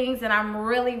those things, and I'm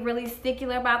really, really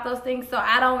stickler about those things. So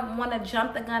I don't want to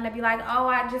jump the gun and be like, oh,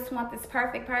 I just want this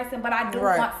perfect person, but I do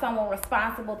want someone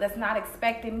responsible that's not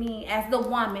expecting me as the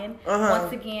woman,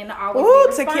 once again, to always be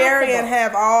responsible. To carry and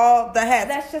have all the hats.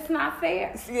 That's just not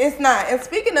fair. It's not. And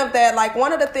speaking of that, like,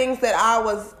 one of the things that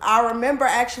I remember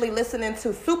actually listening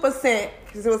to Super Scent,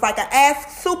 because it was like an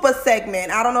Ask Super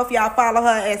segment. I don't know if y'all follow her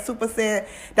as Super Scent,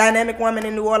 dynamic woman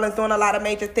in New Orleans, doing a lot of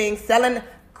major things, selling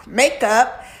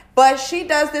makeup. But she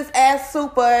does this Ask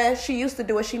Super. She used to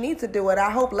do it. She needs to do it.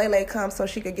 I hope Lele comes so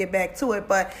she could get back to it.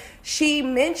 But she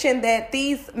mentioned that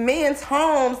these men's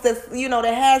homes that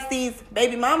has these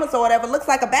baby mamas or whatever looks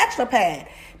like a bachelor pad.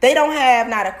 They don't have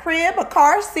not a crib, a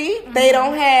car seat. Mm-hmm. They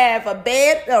don't have a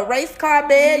bed, a race car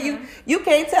bed. Mm-hmm. You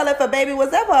can't tell if a baby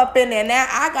was ever up in there. Now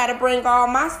I got to bring all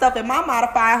my stuff in my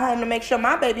modified home to make sure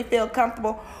my baby feel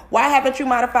comfortable. Why haven't you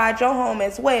modified your home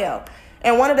as well?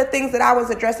 And one of the things that I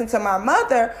was addressing to my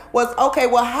mother was, okay,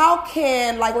 well, how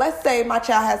can, like, let's say my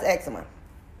child has eczema,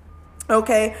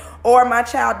 okay, or my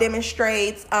child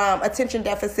demonstrates attention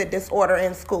deficit disorder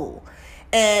in school,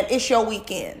 and it's your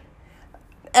weekend.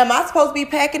 Am I supposed to be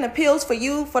packing the pills for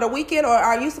you for the weekend, or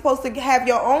are you supposed to have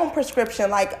your own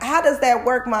prescription? Like, how does that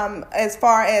work, Mom, as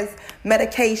far as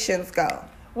medications go?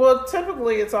 Well,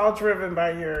 typically it's all driven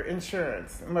by your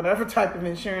insurance, whatever type of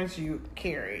insurance you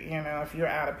carry. If you're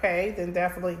out of pay, then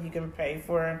definitely you can pay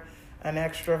for an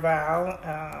extra vial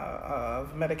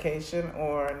of medication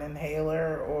or an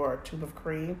inhaler or a tube of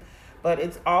cream. But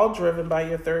it's all driven by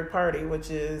your third party,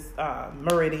 which is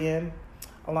Meridian,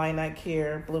 Illini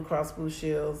Care, Blue Cross Blue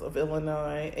Shields of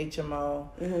Illinois, HMO,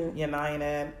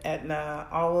 United, Aetna,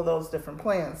 all of those different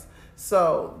plans.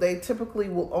 So they typically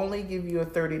will only give you a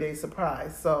 30-day supply.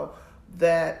 So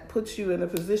that puts you in a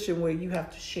position where you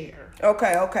have to share.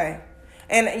 Okay.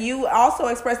 And you also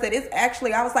expressed that it's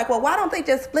actually, I was like, well, why don't they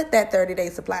just split that 30-day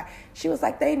supply? She was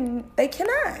like, they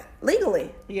cannot,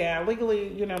 legally. Yeah, legally,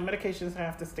 medications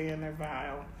have to stay in their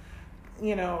vial,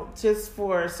 just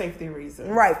for safety reasons.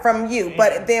 Right, from you. Yeah.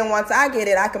 But then once I get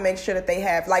it, I can make sure that they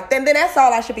have, then that's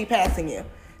all I should be passing you.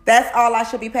 That's all I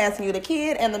should be passing you, the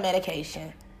kid and the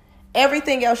medication.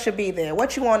 Everything else should be there.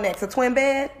 What you want next? A twin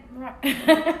bed? Right.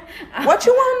 What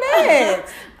you want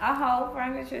next? A whole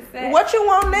furniture set. What you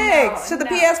want next? Should the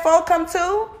PS4 come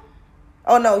too?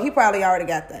 Oh no, he probably already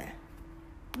got that.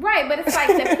 Right, but it's like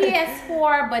the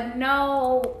PS4, but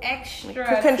no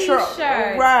extra control.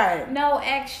 T-shirt. Right. No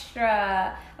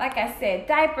extra, like I said,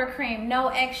 diaper cream. No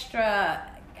extra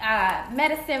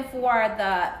medicine for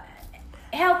the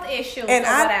health issues or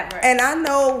whatever. And I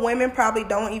know women probably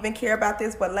don't even care about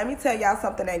this, but let me tell y'all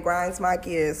something that grinds my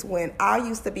gears. When I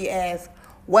used to be asked,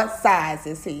 what size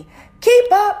is he?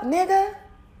 Keep up, nigga.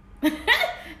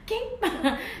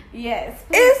 Yes.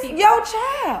 It's your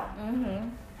child. Mm-hmm.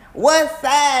 What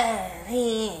size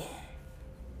he in?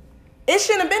 It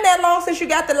shouldn't have been that long since you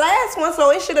got the last one,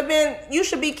 so it should have been, you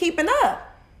should be keeping up.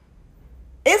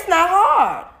 It's not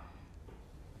hard.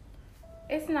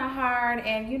 It's not hard,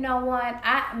 and you know what?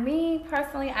 Me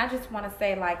personally, I just want to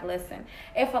say, listen,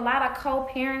 if a lot of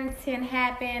co-parenting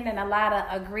happened and a lot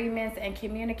of agreements and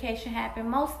communication happened,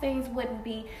 most things wouldn't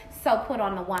be so put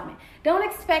on the woman. Don't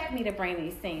expect me to bring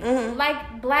these things. Mm-hmm.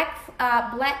 Like Black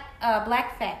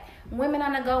Fact. Women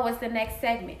on the Go is the next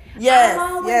segment. Yes,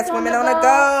 women on the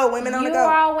go. Women on the go.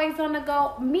 You're always on the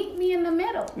go. Meet me in the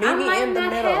middle. I might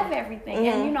not have everything.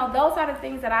 Mm-hmm. And, those are the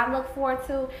things that I look forward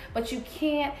to. But you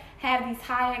can't have these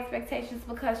high expectations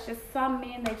because just some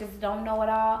men, they just don't know it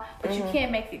all. But you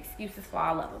can't make excuses for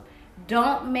all of them.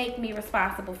 Don't make me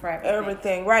responsible for everything.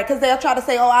 Everything, right. Because they'll try to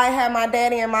say, I had my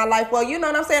daddy in my life. Well, you know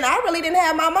what I'm saying? I really didn't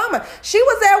have my mama. She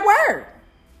was at work.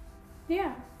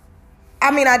 Yeah. I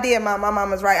mean, I did. My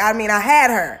mama's right. I mean, I had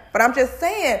her. But I'm just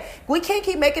saying, we can't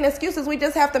keep making excuses. We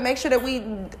just have to make sure that we,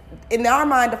 in our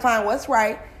mind, define what's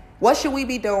right. What should we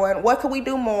be doing? What can we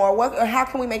do more? How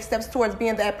can we make steps towards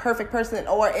being that perfect person,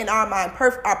 or in our mind,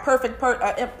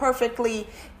 perfectly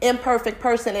imperfect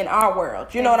person in our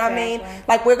world? You know what I mean?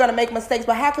 Like, we're going to make mistakes,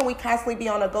 but how can we constantly be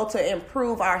on the go to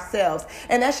improve ourselves?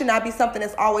 And that should not be something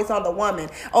that's always on the woman.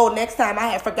 Oh, next time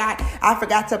I forgot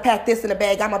to pack this in a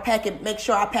bag. I'm gonna pack it. Make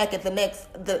sure I pack it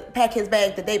pack his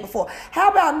bag the day before.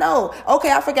 How about no?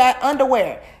 Okay, I forgot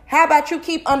underwear. How about you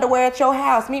keep underwear at your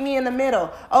house? Meet me in the middle.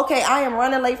 Okay, I am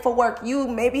running late for work. You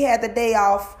maybe had the day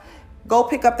off. Go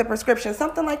pick up the prescription.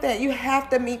 Something like that. You have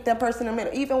to meet that person in the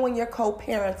middle, even when you're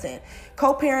co-parenting.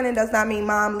 Co-parenting does not mean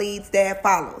mom leads, dad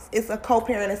follows. It's a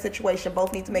co-parenting situation.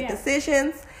 Both need to make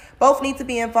decisions. Both need to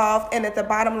be involved. And at the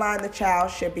bottom line, the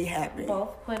child should be happy.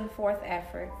 Both putting forth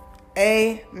effort.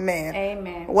 Amen.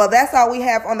 Amen. Well, that's all we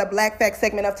have on the Black Fact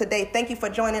segment of today. Thank you for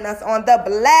joining us on the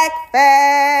Black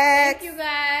Fact. Thank you,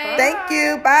 guys. Thank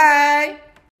you. Bye.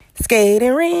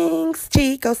 Skating rings,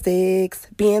 Chico sticks,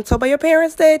 being told by your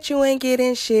parents that you ain't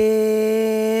getting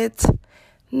shit.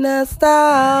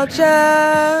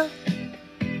 Nostalgia.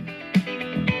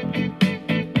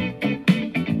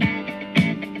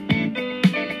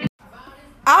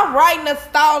 All right,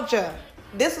 nostalgia.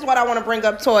 This is what I want to bring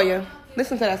up, Toya.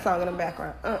 Listen to that song in the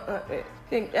background.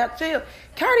 Chill.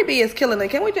 Cardi B is killing it.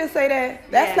 Can we just say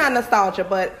that? That's not nostalgia,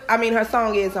 but I mean, her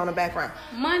song is on the background.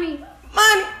 Money.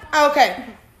 Okay.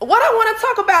 What I want to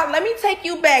talk about, let me take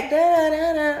you back.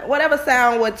 Whatever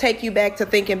sound would take you back to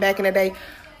thinking back in the day.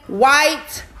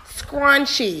 White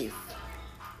scrunchies.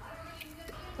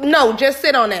 No, just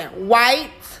sit on that. White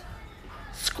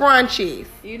scrunchies.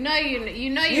 You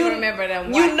remember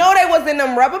them. You know they was in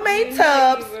them Rubbermaid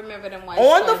tubs. You remember them white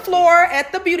on the floor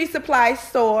at the beauty supply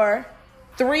store.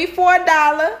 $3 for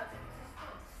 $1.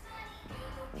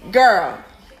 Girl,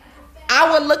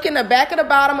 I would look in the back of the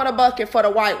bottom of the bucket for the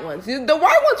white ones. The white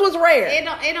ones was rare.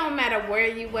 It don't matter where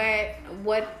you at,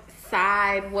 what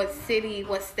side, what city,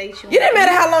 what state you. It didn't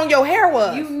matter how long your hair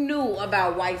was. You knew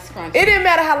about white scrunchies. It didn't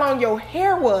matter how long your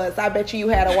hair was. I bet you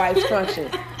had a white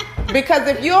scrunchie. Because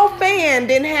if your fan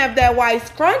didn't have that white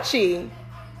scrunchie,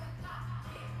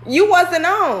 you wasn't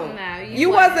on. No, you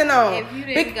wasn't on. If you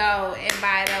didn't go and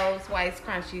buy those white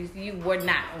scrunchies, you were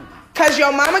not on. Because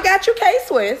your mama got you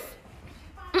K-Swiss.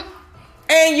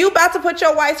 And you about to put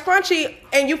your white scrunchie,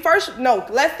 and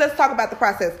let's talk about the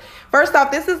process. First off,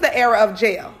 this is the era of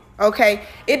gel, okay?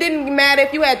 It didn't matter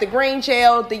if you had the green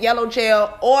gel, the yellow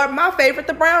gel, or my favorite,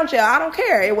 the brown gel. I don't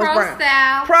care. It was brown.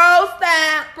 Pro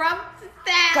Style.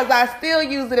 Because I still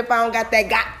use it if I don't got that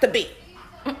got to be.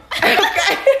 Okay?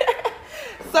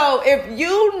 So if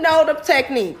you know the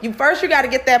technique, you got to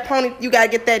get that you got to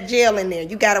get that gel in there.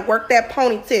 You got to work that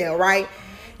ponytail, right?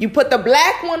 You put the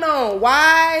black one on.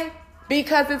 Why?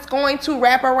 Because it's going to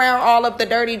wrap around all of the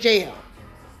dirty gel.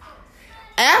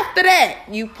 After that,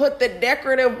 you put the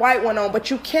decorative white one on, but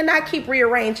you cannot keep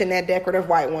rearranging that decorative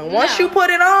white one. Once you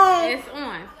put it on, it's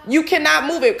on. You cannot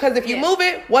move it, because if you move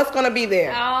it, what's going to be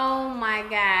there? Oh my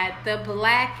God, the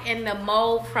black and the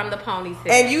mold from the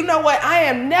ponytail. And you know what? I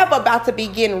am never about to be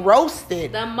getting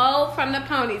roasted. The mold from the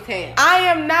ponytail. I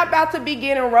am not about to be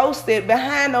getting roasted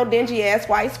behind no dingy ass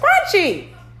white scrunchie.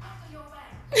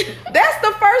 That's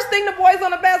the first thing the boys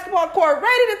on the basketball court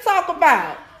ready to talk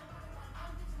about.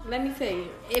 Let me tell you,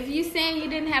 if you saying you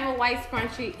didn't have a white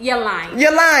scrunchie, you're lying.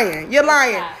 You're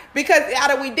lying. Because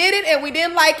either we did it and we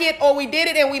didn't like it, or we did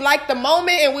it and we liked the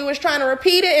moment and we was trying to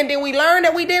repeat it, and then we learned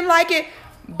that we didn't like it,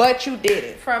 but you did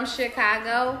it. From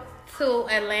Chicago to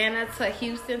Atlanta to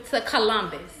Houston to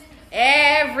Columbus,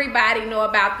 everybody know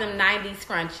about them 90s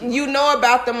scrunchies. You know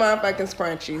about the motherfucking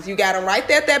scrunchies. You got them right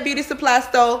there at that beauty supply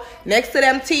store, next to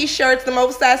them t-shirts, them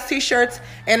oversized t-shirts,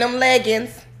 and them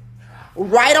leggings.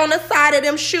 Right on the side of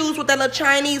them shoes with that little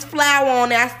Chinese flower on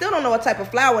there. I still don't know what type of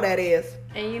flower that is.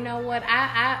 And you know what?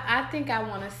 I think I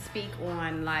want to speak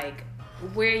on, like,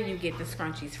 where you get the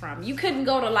scrunchies from. You couldn't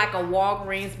go to, like, a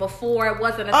Walgreens before. It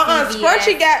wasn't a CVS.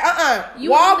 Scrunchie got,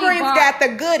 Walgreens got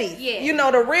the goodies. Yeah. You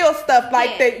know, the real stuff,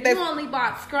 like you only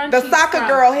bought scrunchies the soccer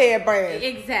girl headband.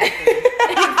 Exactly.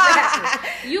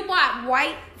 You bought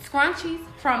white scrunchies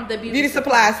from the beauty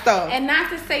supply store. And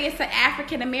not to say it's an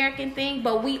African American thing,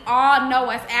 but we all know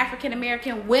as African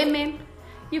American women,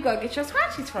 you go get your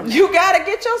scrunchies from there. You gotta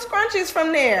get your scrunchies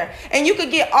from there. And you could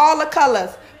get all the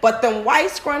colors. But them white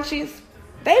scrunchies,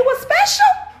 they were special.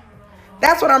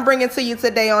 That's what I'm bringing to you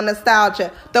today on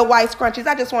Nostalgia. The white scrunchies.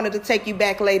 I just wanted to take you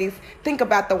back, ladies. Think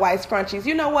about the white scrunchies.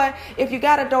 You know what? If you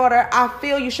got a daughter, I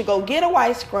feel you should go get a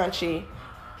white scrunchie,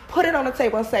 put it on the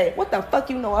table and say, what the fuck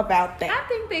you know about that? I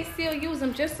think they still use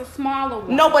them, just a smaller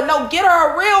one. No, but no, get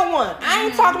her a real one. I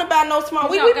ain't talking about no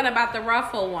small. You're talking about the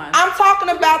ruffle one. I'm talking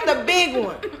about the big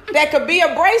one. That could be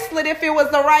a bracelet if it was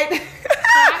the right.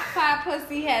 Crock Pot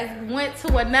Pussy has went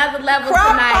to another level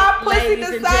Crock tonight, Pot Pussy ladies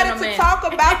and decided gentlemen. to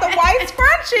talk about the white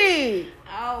scrunchie.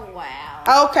 Oh,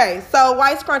 wow. Okay, so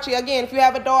white scrunchie. Again, if you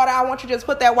have a daughter, I want you to just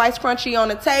put that white scrunchie on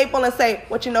the table and say,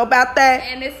 what you know about that?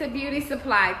 And it's a beauty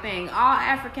supply thing. All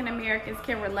African Americans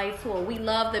can relate to it. We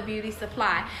love the beauty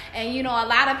supply. And, you know, a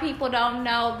lot of people don't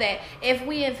know that if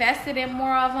we invested in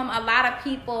more of them, a lot of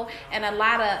people and a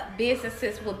lot of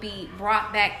businesses would be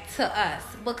brought back to us,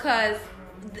 because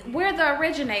we're the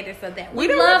originators of that.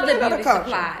 We love the beauty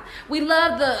supply. We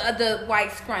love the white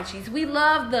scrunchies. We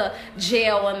love the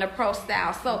gel and the Pro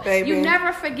Style. So you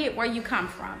never forget where you come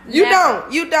from. You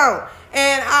don't.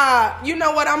 And you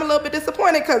know what? I'm a little bit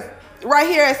disappointed because right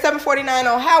here at 749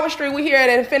 on Howard Street, we here at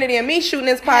Infinity and Me shooting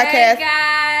this podcast. Hey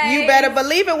guys. You better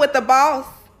believe it with the boss.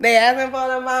 They asking for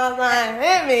the boss.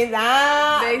 Hit me,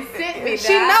 dog. They sent me, dog.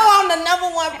 She know I'm the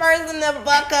number one person to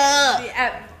buck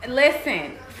up.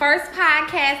 Listen. First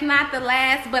podcast, not the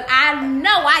last, but I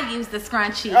know I use the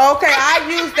scrunchie. Okay, I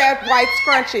use that white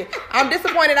scrunchie. I'm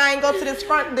disappointed I ain't go to this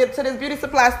beauty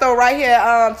supply store right here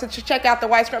to check out the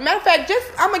white scrunchie. Matter of fact,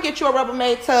 I'm gonna get you a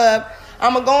Rubbermaid tub.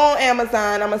 I'm gonna go on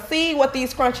Amazon. I'm gonna see what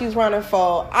these scrunchies running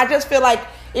for. I just feel like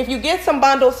if you get some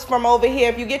bundles from over here,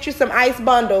 if you get you some ice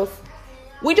bundles,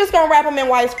 we just gonna wrap them in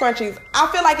white scrunchies. I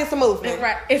feel like it's a movement.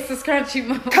 Right, it's a scrunchie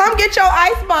movement. Come get your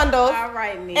ice bundles. All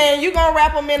right, Nick. And you gonna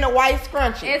wrap them in the white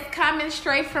scrunchie. It's coming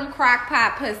straight from Crock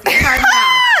Pot Pussy. Her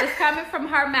mouth. It's coming from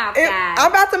her mouth, guys. I'm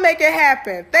about to make it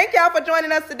happen. Thank y'all for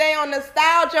joining us today on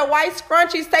Nostalgia White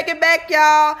Scrunchies. Take it back,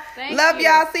 y'all. Love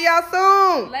y'all. See y'all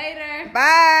soon. Later.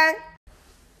 Bye.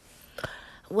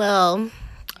 Well,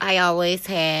 I always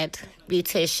had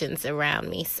beauticians around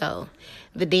me, so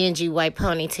the dingy white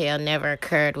ponytail never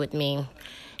occurred with me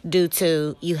due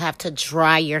to you have to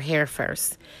dry your hair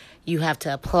first. You have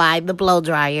to apply the blow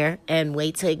dryer and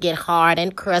wait till it get hard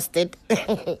and crusted.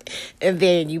 And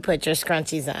then you put your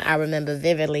scrunchies on. I remember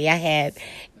vividly I had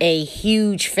a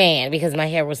huge fan because my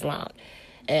hair was long.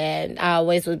 And I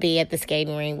always would be at the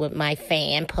skating rink with my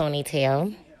fan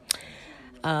ponytail.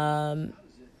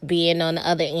 Being on the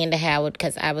other end of Howard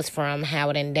because I was from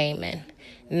Howard and Damon.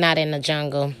 Not in the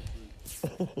jungle.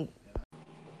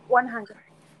 100.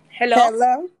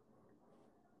 Hello.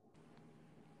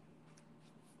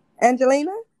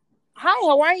 Angelina? Hi,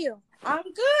 how are you? I'm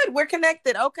good. We're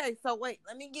connected. Okay, so wait,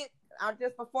 let me get,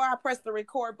 before I press the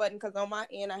record button, because on my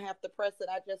end I have to press it,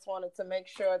 I just wanted to make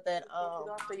sure that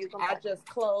I just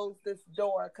closed this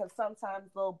door, because sometimes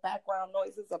little background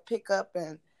noises will pick up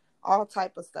and all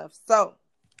type of stuff. So,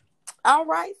 All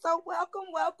right, so welcome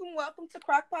to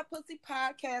Crockpot Pussy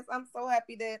Podcast. I'm so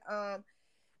happy that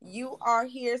you are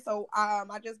here. So I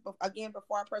just again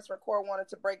before I press record wanted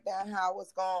to break down how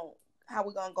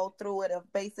we're gonna go through it of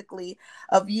basically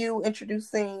of you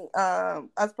introducing us,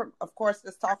 of course,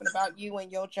 just talking about you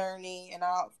and your journey, and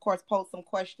I'll of course post some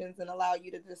questions and allow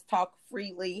you to just talk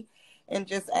freely and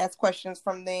just ask questions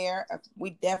from there.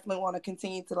 We definitely want to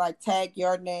continue to like tag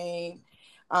your name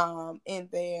in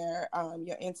there,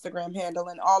 your Instagram handle,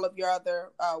 and all of your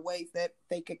other ways that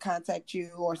they could contact you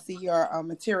or see your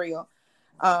material.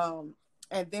 And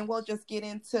then we'll just get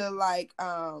into like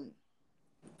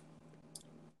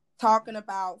talking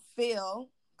about Phil,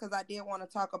 because I did want to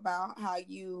talk about how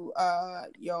you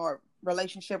your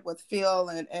relationship with Phil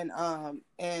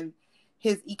and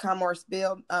his e-commerce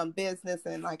business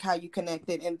and like how you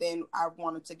connected, and then I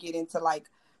wanted to get into like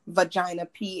Vagina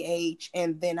PH,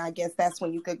 and then I guess that's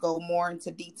when you could go more into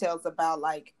details about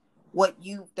like what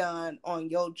you've done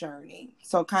on your journey.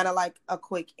 So kind of like a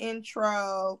quick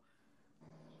intro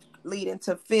leading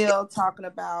to Phil talking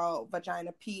about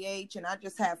Vagina PH, and I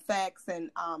just have facts and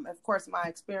of course my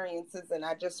experiences, and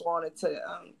I just wanted to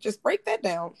just break that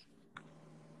down.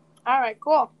 All right,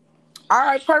 cool. All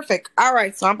right, perfect. All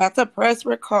right, so I'm about to press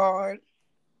record.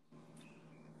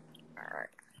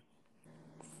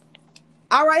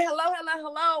 All right,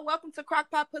 hello. Welcome to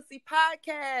Crockpot Pussy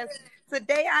Podcast.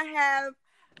 Today I have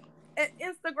an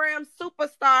Instagram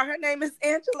superstar. Her name is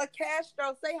Angela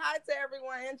Castro. Say hi to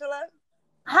everyone, Angela.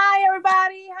 Hi,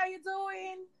 everybody. How you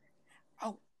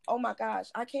doing? Oh my gosh.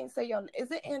 I can't say your name.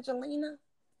 Is it Angelina?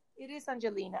 It is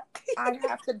Angelina. I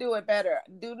have to do it better.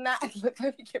 Do not let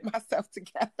me get myself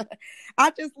together.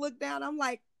 I just looked down. I'm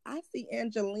like, I see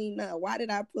Angelina. Why did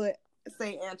I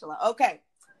say Angela? Okay.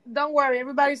 Don't worry.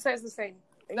 Everybody says the same.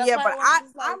 That's yeah, but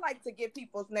I like to get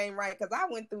people's name right, because I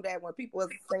went through that when people was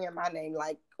saying my name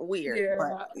like weird. Yeah.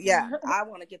 But yeah, I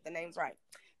want to get the names right.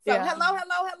 So yeah. Hello.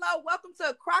 Welcome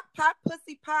to Crockpot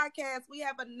Pussy Podcast. We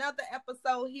have another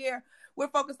episode here. We're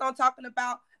focused on talking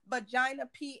about Vagina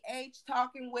PH,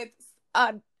 talking with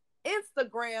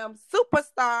Instagram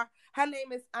superstar. Her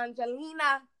name is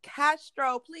Angelina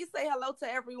Castro. Please say hello to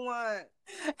everyone.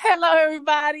 Hello,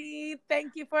 everybody.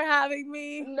 Thank you for having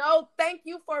me. No, thank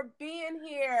you for being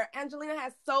here. Angelina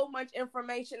has so much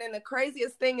information, and the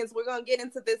craziest thing is we're going to get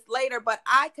into this later, but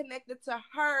I connected to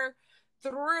her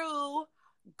through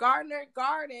Gardner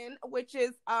Garden, which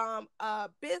is a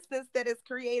business that is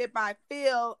created by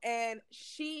Phil, and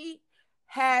she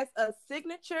has a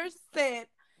signature scent,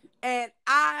 and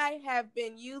I have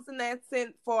been using that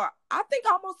scent for I think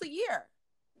almost a year.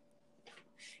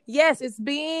 Yes,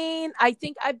 I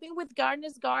think I've been with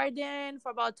Gardner's Garden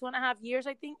for about 2.5 years.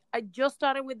 I think I just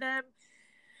started with them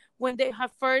when they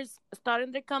have first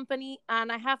started their company,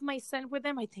 and I have my scent with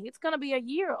them. I think it's gonna be a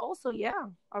year also. Yeah,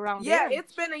 around there.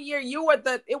 It's been a year.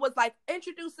 It was like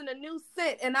introducing a new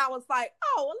scent, and I was like,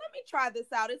 oh, well, let me try this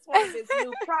out. It's one of his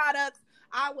new products.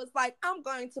 I was like, I'm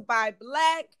going to buy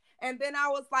black. And then I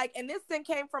was like, and this scent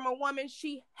came from a woman.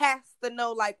 She has to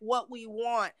know like what we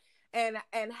want and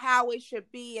how it should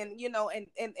be, and you know,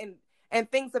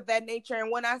 and things of that nature.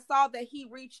 And when I saw that he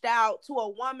reached out to a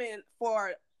woman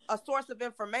for a source of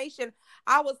information,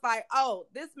 I was like, oh,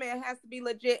 this man has to be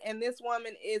legit, and this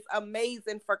woman is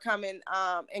amazing for coming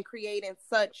and creating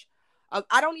such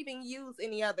I don't even use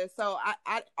any other, so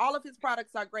I all of his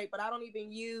products are great, but I don't even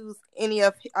use any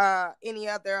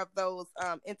other of those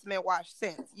intimate wash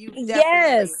scents. You definitely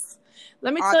yes.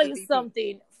 Let me tell you DP.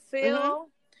 something, Phil. Mm-hmm.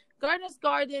 Gardner's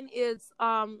Garden is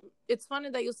it's funny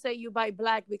that you say you buy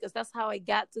black, because that's how I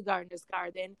got to Gardner's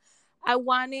Garden. I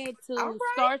wanted to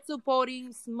start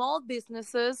supporting small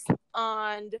businesses,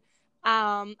 and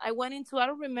I went into, I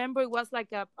don't remember, it was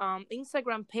like a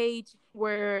Instagram page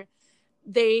where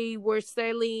they were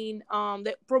selling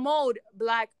they promote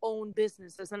black owned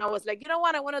businesses, and I was like, you know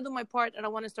what, I want to do my part, and I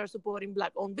want to start supporting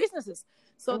black owned businesses.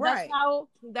 So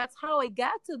that's how I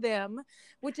got to them,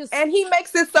 and he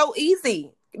makes it so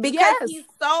easy because he's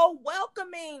so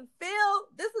welcoming. Phil,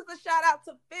 this is a shout out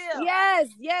to Phil. Yes,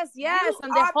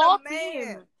 and the whole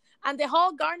team, and the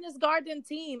whole Gardner's Garden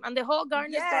team,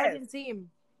 Garden team.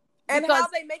 And how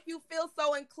they make you feel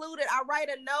so included. I write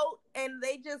a note and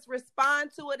they just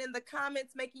respond to it in the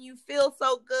comments, making you feel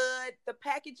so good. The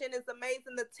packaging is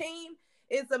amazing. The team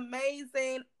is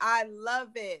amazing. I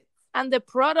love it. And the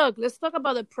product. Let's talk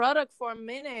about the product for a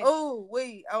minute. Oh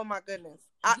my goodness.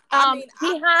 I'm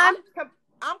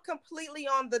completely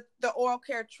on the oral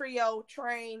care trio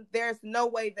train. There's no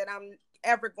way that I'm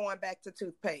ever going back to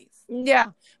toothpaste. Yeah,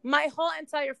 my whole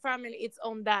entire family is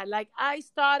on that. Like, I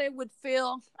started with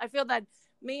Phil. I feel that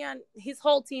me and his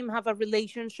whole team have a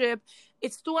relationship.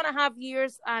 It's 2.5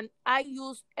 years, and I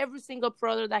use every single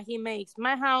product that he makes.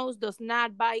 My house does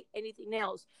not buy anything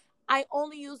else. I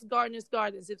only use Gardener's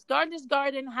Gardens. If Gardener's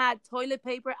Garden had toilet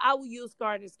paper, I would use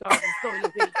Gardener's Gardens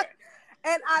toilet paper.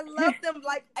 And I love them.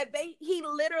 Like he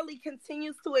literally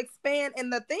continues to expand.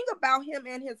 And the thing about him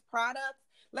and his products,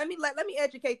 let me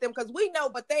educate them, because we know,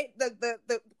 but the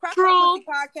Crack Pop Pussy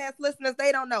podcast listeners,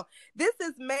 they don't know. This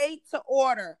is made to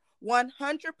order,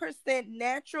 100%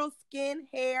 natural skin,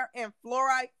 hair, and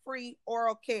fluoride-free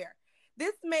oral care.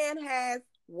 This man has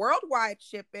worldwide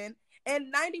shipping,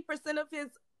 and 90% of his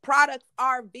products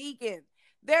are vegan.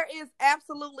 There is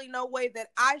absolutely no way that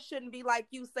I shouldn't be like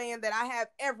you, saying that I have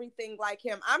everything like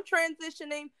him. I'm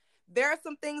transitioning. There are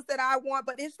some things that I want,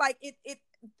 but it's like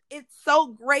it's so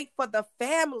great for the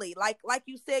family. Like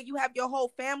you said, you have your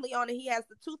whole family on it. He has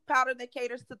the tooth powder that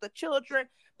caters to the children,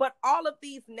 but all of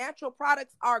these natural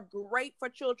products are great for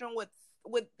children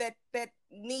with that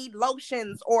need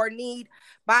lotions or need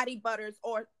body butters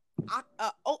or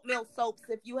oatmeal soaps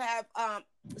if you have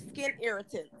skin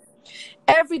irritants.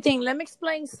 Everything. Let me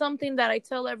explain something that I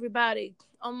tell everybody.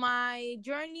 On my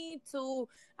journey to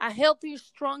a healthier,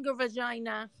 stronger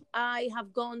vagina, I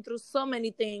have gone through so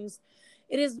many things.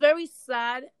 It is very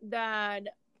sad that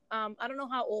I don't know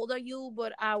how old are you,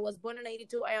 but I was born in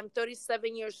 82. I am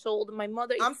 37 years old. My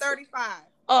mother is... I'm 35.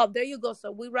 Oh, there you go.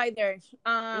 So we right there.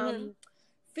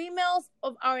 Females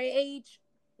of our age,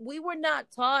 we were not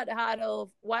taught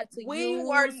what to use. We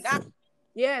were not.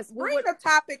 Yes. Bring the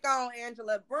topic on,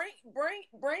 Angela.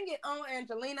 Bring it on,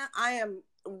 Angelina. I am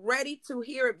ready to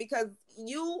hear it, because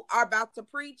you are about to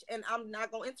preach, and I'm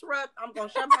not going to interrupt. I'm going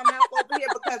to shut my mouth over here,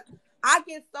 because I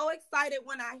get so excited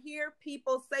when I hear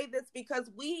people say this,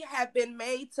 because we have been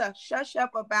made to shush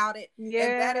up about it. Yeah.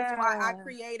 And that is why I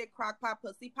created Crock Pot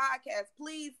Pussy Podcast.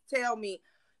 Please tell me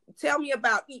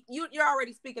about you. You're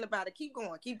already speaking about it. Keep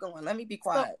going. Let me be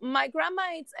quiet. So my grandma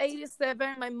is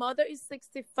 87. My mother is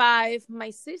 65. My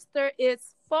sister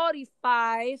is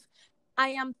 45. I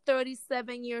am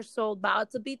 37 years old,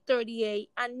 about to be 38.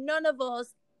 And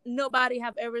nobody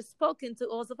have ever spoken to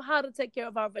us of how to take care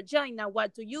of our vagina,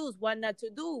 what to use, what not to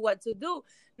do,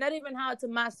 not even how to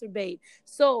masturbate.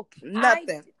 So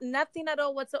nothing at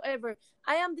all whatsoever.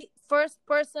 I am the first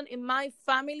person in my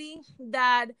family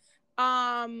that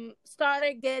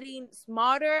started getting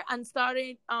smarter and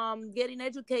started getting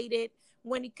educated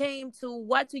when it came to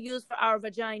what to use for our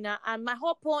vagina. And my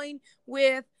whole point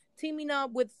with teaming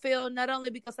up with Phil, not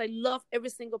only because I love every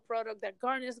single product that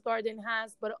Gardener's Garden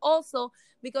has, but also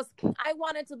because I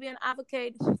wanted to be an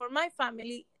advocate for my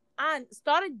family, and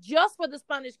started just for the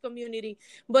Spanish community,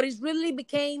 but it really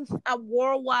became a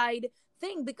worldwide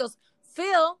thing, because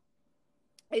Phil,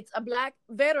 it's a Black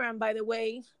veteran, by the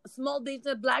way, a small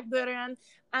business Black veteran.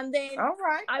 And then all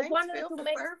right, I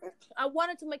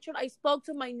wanted to make sure I spoke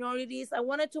to minorities. I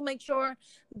wanted to make sure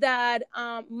that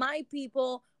my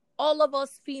people, all of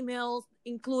us females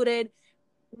included,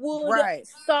 would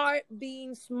start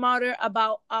being smarter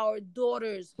about our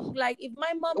daughters. Like, if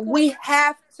my mom... We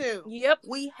have to. Yep.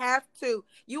 We have to.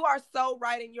 You are so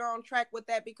right, and you're on track with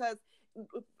that, because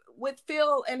with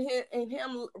Phil and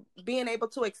him being able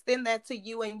to extend that to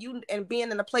you, and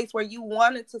being in a place where you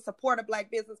wanted to support a Black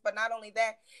business, but not only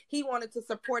that, he wanted to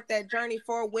support that journey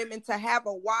for women to have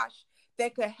a wash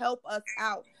that could help us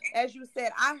out. As you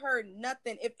said, I heard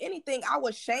nothing. If anything, I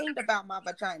was shamed about my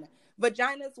vagina.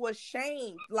 Vaginas was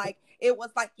shamed. Like, it was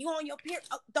like, you on your period?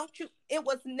 Oh, don't you? It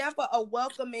was never a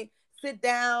welcoming sit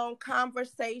down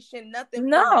conversation. Nothing.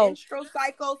 No. From menstrual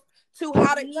cycles to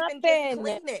how to even just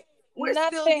clean it. We're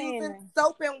still using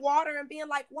soap and water and being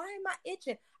like, why am I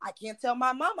itching? I can't tell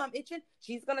my mom I'm itching.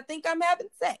 She's gonna think I'm having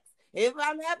sex. If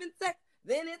I'm having sex,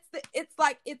 then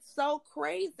it's so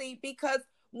crazy, because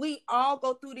we all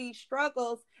go through these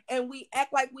struggles and we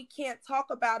act like we can't talk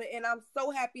about it. And I'm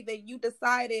so happy that you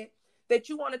decided that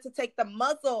you wanted to take the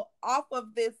muzzle off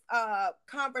of this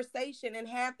conversation and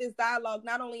have this dialogue,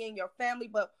 not only in your family,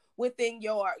 but within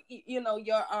your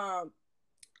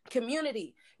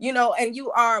community, and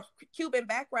you are Cuban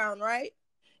background, right?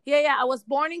 Yeah. I was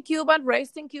born in Cuba,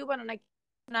 raised in Cuba, and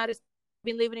I've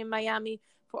been living in Miami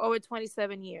for over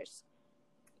 27 years.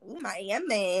 Ooh,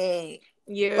 Miami.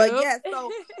 Yeah. But yeah,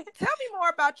 so tell me more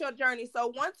about your journey.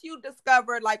 So once you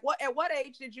discovered, like, at what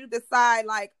age did you decide,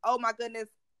 like, oh my goodness,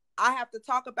 I have to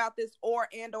talk about this or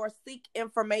seek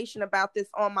information about this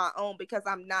on my own, because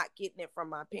I'm not getting it from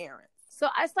my parents? So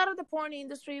I started the porn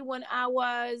industry when I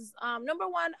was, number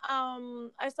one,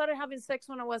 I started having sex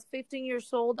when I was 15 years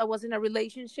old. I was in a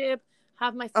relationship,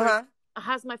 had my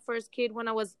first kid when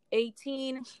I was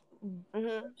 18.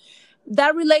 Mm-hmm.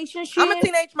 That relationship. I'm a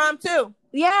teenage mom too.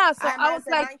 Yeah, so I'm I was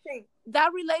like, 19.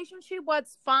 that relationship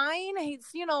was fine. He's,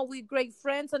 we're great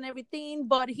friends and everything,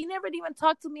 but he never even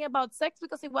talked to me about sex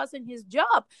because it wasn't his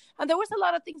job. And there was a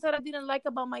lot of things that I didn't like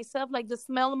about myself, like the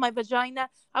smell of my vagina.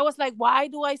 I was like, why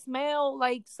do I smell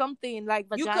like something like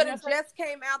vagina? You could have just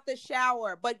came out the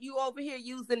shower, but you over here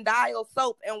using Dial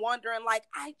soap and wondering like,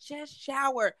 I just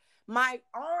showered. My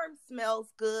arm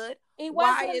smells good.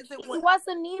 Why is it? It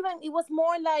wasn't even. It was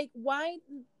more like, why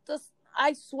does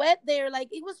I sweat there? Like,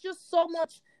 it was just so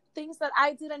much things that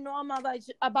I didn't know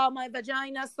about my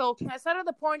vagina. So I started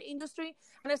the porn industry,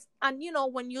 and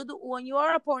when you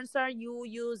are a porn star, you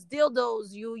use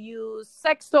dildos, you use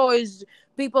sex toys.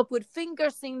 People put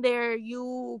fingers in there.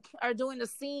 You are doing a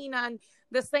scene, and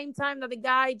the same time that the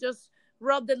guy just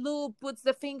rub the lube, puts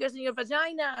the fingers in your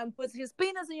vagina and puts his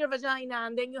penis in your vagina,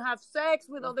 and then you have sex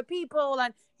with other people,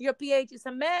 and your pH is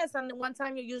a mess. And one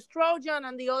time you use Trojan,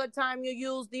 and the other time you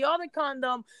use the other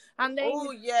condom, and then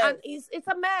and it's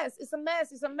a mess. It's a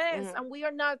mess. It's a mess. Mm-hmm. And we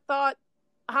are not taught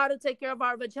how to take care of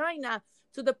our vagina,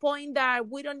 to the point that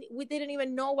we didn't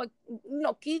even know what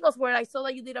Kegels were. I saw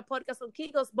that you did a podcast on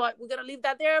Kegels, but we're gonna leave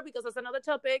that there because that's another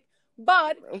topic.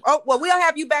 But we'll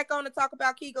have you back on to talk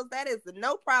about Kegels. That is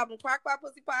no problem. Crackpot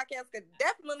Pussy Podcast could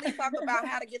definitely talk about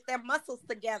how to get their muscles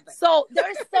together. So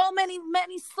there's so many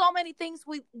things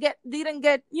we didn't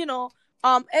get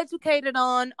educated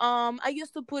on. I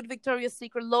used to put Victoria's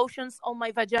Secret lotions on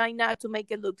my vagina to make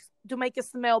it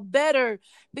smell better,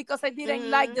 because I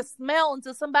didn't like the smell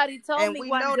until somebody told me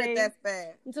one day. That's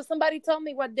bad. Until somebody told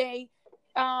me one day,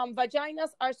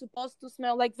 vaginas are supposed to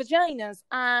smell like vaginas.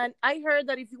 And I heard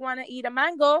that if you want to eat a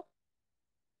mango,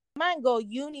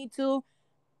 you need to,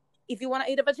 if you want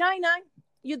to eat a vagina,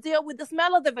 you deal with the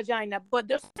smell of the vagina. But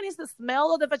there's the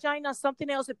smell of the vagina, something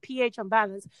else, a pH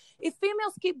imbalance. If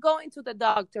females keep going to the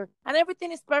doctor and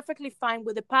everything is perfectly fine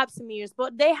with the pap smears,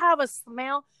 but they have a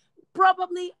smell,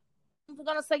 probably I'm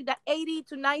going to say that 80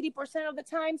 to 90% of the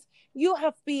times you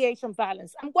have pH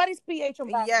imbalance. And what is pH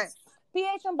imbalance? Yes.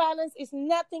 pH imbalance is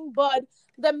nothing but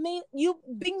you've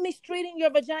been mistreating your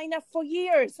vagina for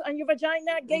years, and your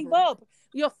vagina gave up.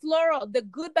 Your flora, the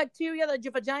good bacteria that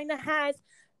your vagina has,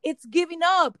 it's giving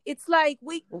up. It's like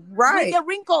we get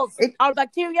wrinkles. Our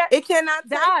bacteria, it cannot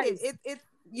dies. take it.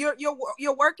 You're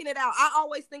working it out. I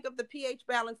always think of the pH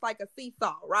balance like a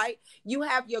seesaw, right? You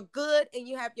have your good and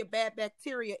you have your bad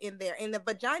bacteria in there. And the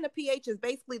vagina pH is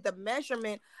basically the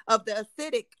measurement of the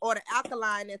acidic or the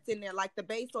alkaline that's in there, like the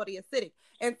base or the acidic.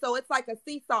 And so it's like a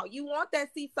seesaw. You want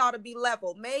that seesaw to be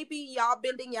level. Maybe y'all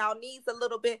bending y'all knees a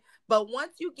little bit, but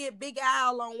once you get Big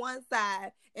Al on one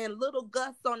side and little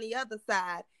Gus on the other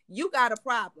side, you got a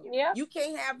problem. Yeah. You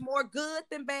can't have more good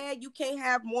than bad. You can't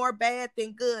have more bad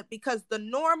than good, because the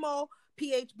normal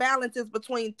pH balance is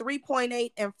between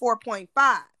 3.8 and 4.5.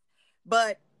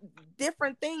 But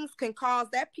different things can cause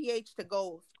that pH to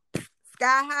go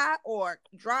sky high or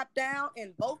drop down,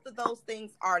 and both of those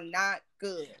things are not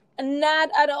good. Not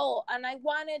at all. And I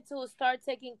wanted to start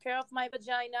taking care of my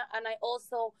vagina, and I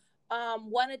also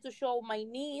wanted to show my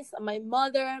niece, my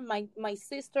mother, my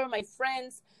sister, my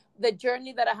friends, the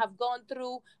journey that I have gone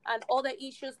through and all the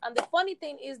issues. And the funny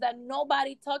thing is that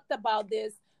nobody talked about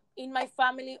this in my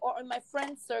family or in my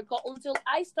friend circle until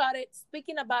I started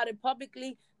speaking about it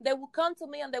publicly. They would come to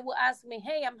me and they would ask me,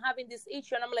 hey, I'm having this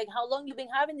issue. And I'm like, how long you been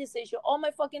having this issue? All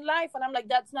my fucking life. And I'm like,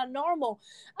 that's not normal.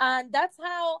 And that's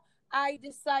how I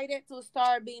decided to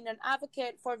start being an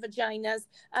advocate for vaginas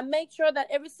and make sure that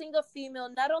every single female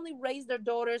not only raise their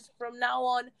daughters from now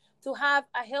on to have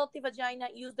a healthy vagina,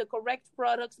 use the correct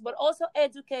products, but also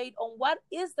educate on what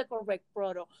is the correct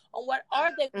product, on what are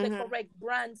the correct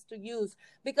brands to use.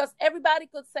 Because everybody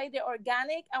could say they're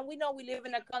organic, and we know we live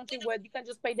in a country where you can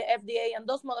just pay the FDA and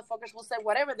those motherfuckers will say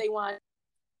whatever they want.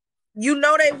 You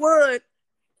know they would.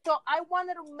 So I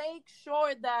wanted to make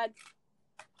sure that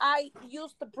I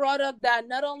used the product that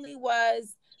not only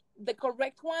was the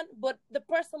correct one, but the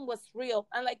person was real.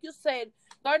 And like you said,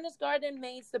 Gardener's Garden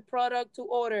makes the product to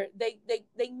order. They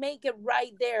make it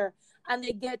right there and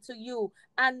they get to you.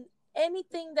 And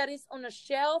anything that is on a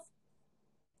shelf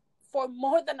for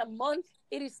more than a month,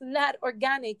 it is not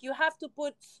organic. You have to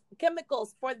put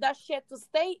chemicals for that shit to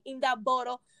stay in that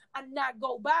bottle and not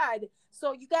go bad.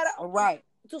 So you gotta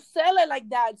to sell it like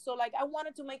that. So like I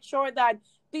wanted to make sure that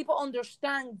people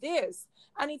understand this.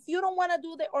 And if you don't want to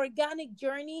do the organic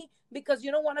journey because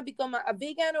you don't want to become a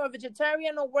vegan or a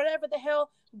vegetarian or whatever the hell,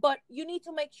 but you need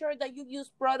to make sure that you use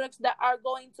products that are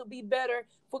going to be better,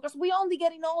 because we only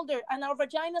getting older and our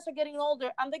vaginas are getting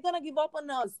older and they're going to give up on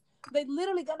us. They're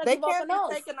literally going to give up on us. They can't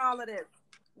be taking all of this.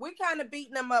 we're kind of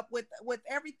beating them up with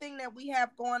everything that we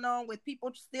have going on with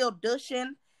people still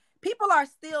dushing. People are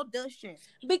still dushing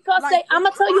because like, I'm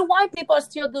gonna tell you why people are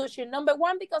still douching. Number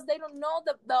one, because they don't know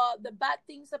the bad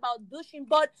things about douching,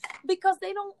 but because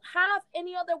they don't have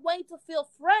any other way to feel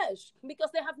fresh,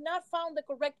 because they have not found the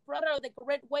correct product or the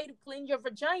correct way to clean your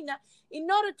vagina in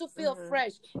order to feel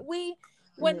fresh.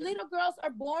 When little girls are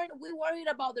born, we worried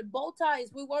about their bow ties,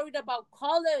 we worried about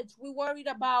college, we worried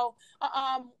about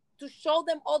to show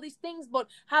them all these things. But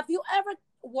have you ever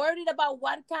worried about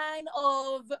what kind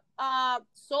of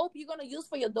soap you're gonna use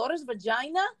for your daughter's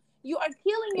vagina? You are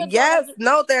killing your daughter.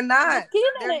 No, they're not.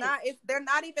 They're not. They're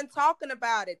not even talking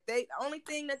about it. The only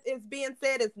thing that is being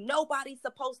said is nobody's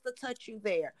supposed to touch you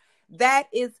there. That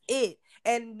is it.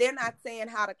 And they're not saying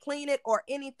how to clean it or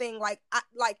anything. Like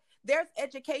there's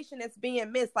education that's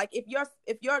being missed. Like if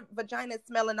your vagina is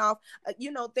smelling off,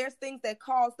 there's things that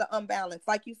cause the unbalance.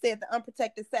 Like you said, the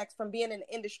unprotected sex from being in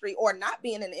the industry or not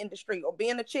being in the industry or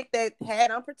being a chick that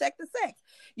had unprotected sex.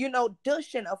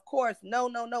 Douching, of course. No.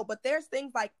 But there's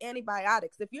things like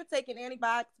antibiotics. If you're taking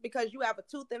antibiotics because you have a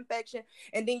tooth infection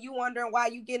and then you wondering why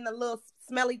you getting a little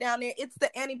smelly down there, it's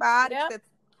the antibiotics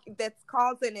that's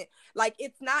causing it. Like,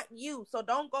 it's not you. So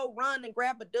don't go run and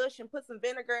grab a dish and put some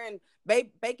vinegar and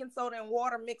baking soda and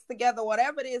water mixed together.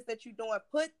 Whatever it is that you're doing,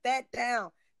 put that down.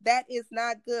 That is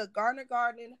not good. Gardener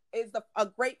Garden is a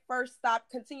great first stop.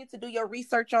 Continue to do your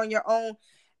research on your own.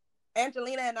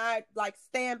 Angelina and I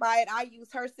stand by it. I use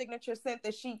her signature scent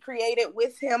that she created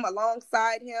with him,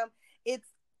 alongside him. It's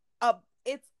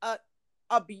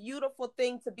a beautiful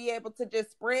thing to be able to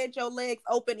just spread your legs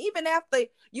open, even after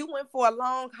you went for a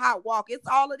long hot walk. It's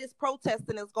all of this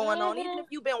protesting is going on. Even if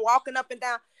you've been walking up and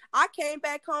down. I came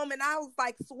back home and I was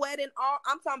sweating.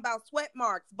 I'm talking about sweat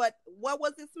marks. But what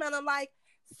was it smelling like?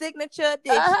 Signature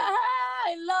Edition.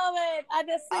 I love it.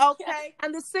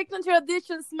 And the Signature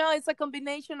Edition smell is a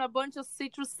combination of a bunch of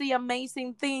citrusy,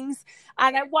 amazing things.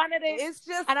 And I wanted it.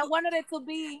 I wanted it to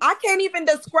be. I can't even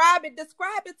describe it.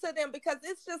 Describe it to them because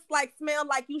it's just smell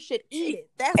like you should eat it.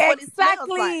 That's what it smells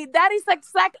like. That is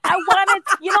exact. I wanted.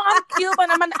 I'm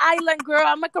Cuban. I'm an island girl.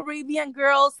 I'm a Caribbean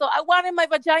girl. So I wanted my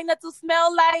vagina to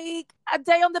smell like a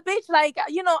day on the beach,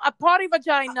 a party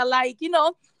vagina,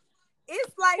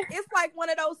 It's like one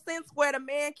of those scents where the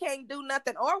man can't do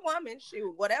nothing, or woman,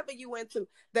 shoot, whatever you into.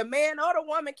 The man or the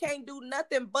woman can't do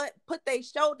nothing but put their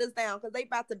shoulders down because they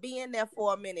about to be in there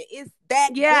for a minute. It's that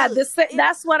good.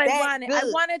 That's what I wanted. Good. I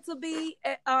wanted to be,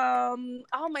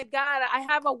 oh my God, I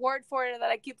have a word for it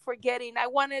that I keep forgetting. I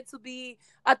wanted to be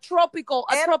a tropical.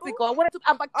 I wanted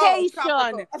a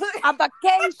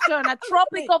vacation, a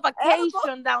tropical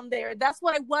vacation down there. That's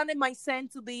what I wanted my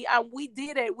scent to be, and we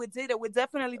did it. We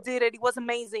definitely did it. It was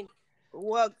amazing.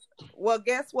 Well,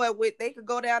 guess what? They could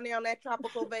go down there on that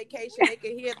tropical vacation. They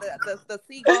could hear the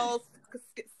seagulls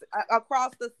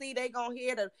across the sea. They gonna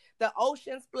hear the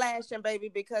ocean splashing, baby,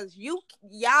 because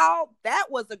y'all, that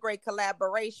was a great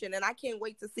collaboration, and I can't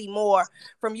wait to see more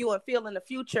from you and Phil in the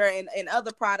future and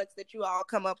other products that you all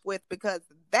come up with, because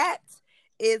that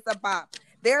is a bop.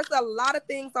 There's a lot of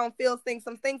things on Phil's thing.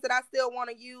 Some things that I still want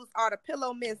to use are the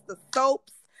pillow mist, the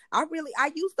soaps. I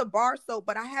use the bar soap,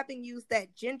 but I haven't used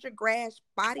that ginger grass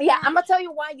body wash. I'm gonna tell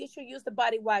you why you should use the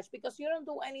body wash, because you don't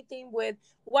do anything with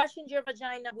washing your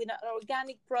vagina with an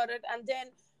organic product and then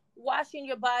washing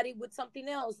your body with something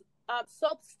else.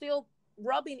 Soap still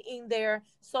rubbing in there,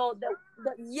 so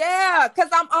because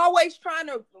I'm always trying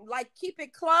to keep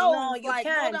it closed. No, you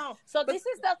can't. Hold on. So this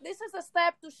is a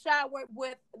step to shower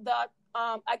with the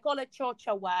I call it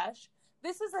chocha wash.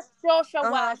 This is a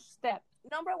chocha wash step.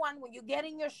 Number one, when you get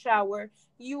in your shower,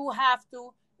 you have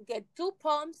to get 2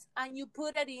 pumps and you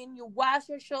put it in. You wash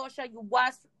your chocha, you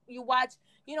wash,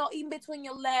 in between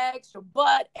your legs, your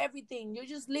butt, everything. You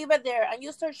just leave it there and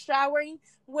you start showering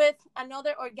with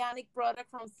another organic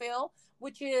product from Phil,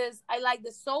 which is, I like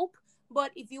the soap, but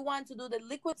if you want to do the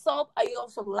liquid soap, I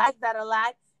also like that a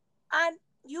lot. And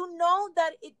you know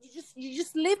that you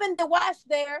just leave in the wash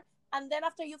there. And then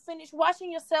after you finish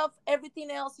washing yourself,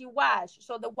 everything else you wash.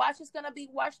 So the wash is going to be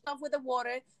washed off with the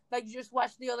water like you just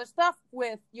wash the other stuff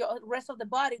with, your rest of the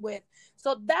body with.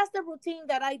 So that's the routine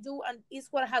that I do, and it's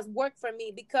what has worked for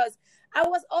me, because I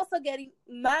was also getting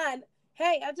mad.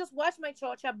 Hey, I just washed my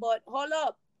chocha, but hold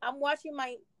up. I'm washing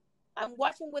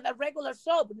with a regular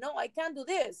soap. No, I can't do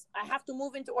this. I have to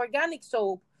move into organic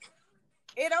soap.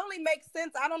 It only makes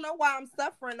sense. I don't know why I'm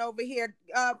suffering over here.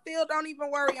 Phil, don't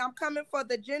even worry. I'm coming for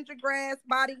the ginger grass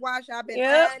body wash. I've been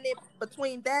eyeing it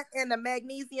between that and the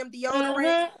magnesium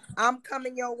deodorant. I'm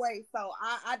coming your way. So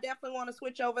I definitely want to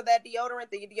switch over that deodorant.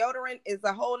 The deodorant is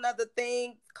a whole nother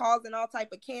thing causing all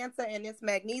type of cancer, and this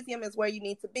magnesium is where you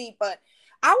need to be. But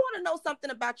I want to know something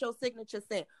about your signature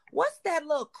scent. What's that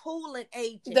little cooling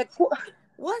agent?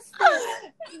 What's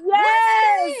that?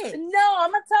 Yes. No,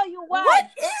 I'm gonna tell you why. What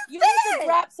is You that? need to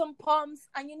grab some pumps,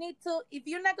 and you need to, if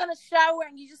you're not gonna shower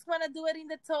and you just want to do it in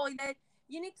the toilet,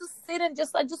 you need to sit and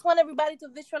I just want everybody to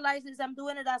visualize this. I'm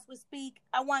doing it as we speak.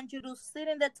 I want you to sit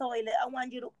in the toilet. I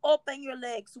want you to open your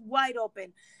legs wide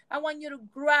open. I want you to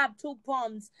grab 2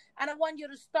 pumps, and I want you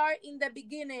to start in the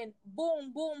beginning.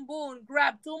 Boom, boom, boom.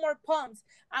 Grab 2 more pumps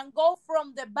and go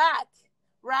from the back,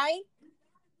 right?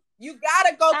 You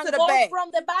gotta go And to the go back.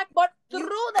 from the back, but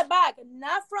through the back,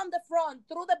 not from the front,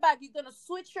 through the back. You're gonna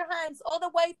switch your hands all the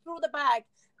way through the back,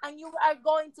 and you are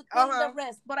going to clean the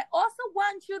rest. But I also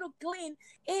want you to clean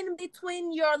in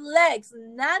between your legs,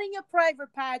 not in your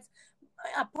private parts,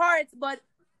 but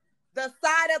the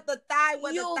side of the thigh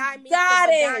where You the thigh meets got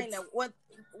the it. vagina.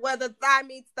 Where the thigh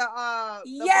meets the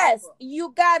yes, vulva.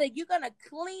 you got it. You're gonna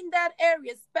clean that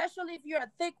area, especially if you're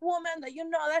a thick woman that you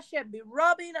know that shit be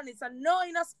rubbing and it's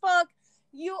annoying as fuck.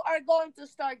 You are going to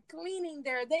start cleaning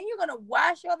there. Then you're gonna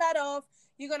wash all that off.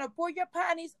 You're gonna put your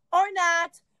panties or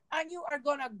not, and you are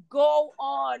gonna go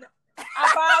on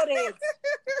about it.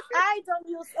 I don't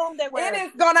use underwear. It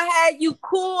is gonna have you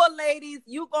cool, ladies.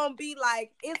 You gonna be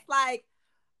like, it's like,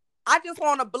 I just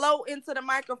want to blow into the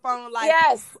microphone. Like,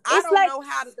 yes, I it's don't like know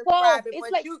how to scope. describe it, It's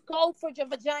but like you, scope for your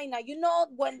vagina. You know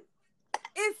when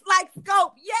it's like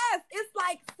scope. Yes, it's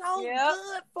like so Yep.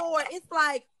 good for it. It's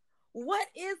like, what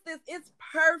is this? It's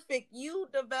perfect. You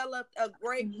developed a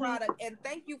great product, and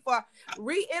thank you for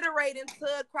reiterating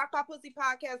to Crock-Pot Pussy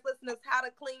Podcast listeners how to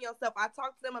clean yourself. I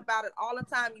talk to them about it all the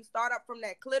time. You start up from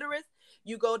that clitoris,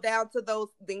 you go down to those,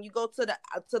 then you go to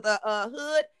the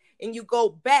hood, and you go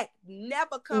back.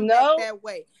 Never come back that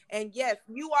way. And yes,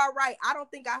 you are right. I don't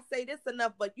think I say this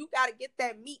enough, but you got to get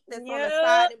that meatness on the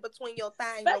side in between your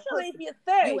thigh and especially your if pussy. you're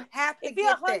thick. You have to If you're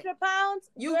get 100 that.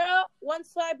 pounds, girl, one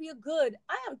swipe you're good.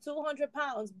 I am 200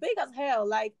 pounds, big as hell.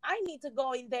 Like, I need to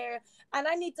go in there and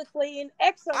I need to clean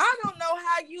extra. I don't know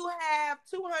how you have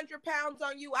 200 pounds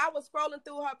on you. I was scrolling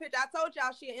through her picture. I told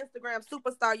y'all she an Instagram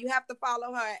superstar. You have to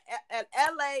follow her at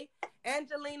LA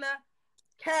Angelina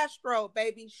Castro,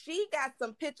 baby. She got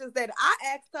some pictures that I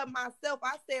asked her myself.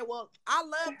 I said, well, I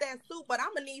love that suit, but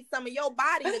I'm gonna need some of your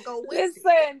body to go with it.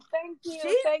 Listen, thank you.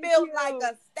 She thank feels you. like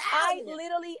a stallion.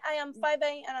 I am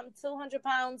 5'8" and I'm 200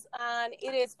 pounds, and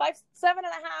it is 7.5,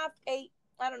 8.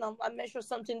 I don't know. I measure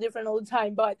something different all the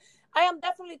time, but I am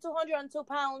definitely 202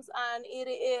 pounds, and it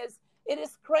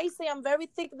is crazy. I'm very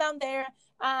thick down there,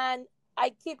 and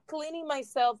I keep cleaning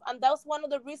myself, and that's one of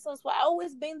the reasons why I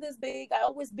always been this big. I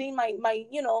always been my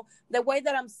the way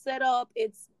that I'm set up.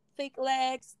 It's thick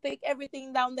legs, thick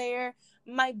everything down there.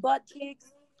 My butt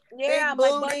cheeks. Yeah, my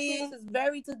butt cheeks is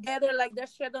very together. Like that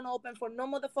shit don't open for no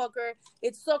motherfucker.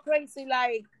 It's so crazy.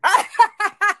 Like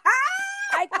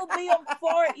I could be on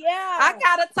 4. Yeah, I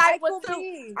got a type with could too.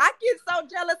 be. I get so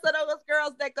jealous of those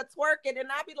girls that could twerk it,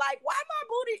 and I be like, why my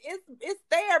booty it's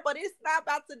there, but it's not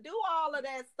about to do all of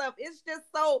that stuff. It's just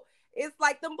so, it's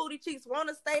like them booty cheeks want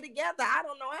to stay together. I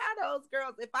don't know how those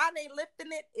girls, if I ain't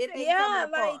lifting it, it ain't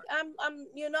coming apart. Like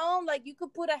I'm like you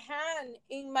could put a hand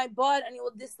in my butt and it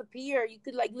will disappear. You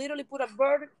could like literally put a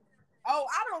bird. Oh,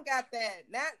 I don't got that.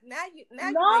 Now you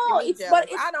No, making me jealous. but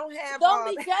I don't have.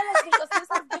 Don't be jealous because this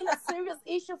has been a serious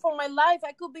issue for my life.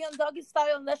 I could be on doggy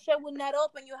style and that shit would not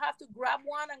open. You have to grab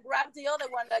one and grab the other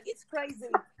one. Like it's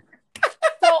crazy.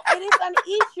 So it is an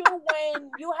issue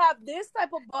when you have this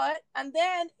type of butt and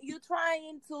then you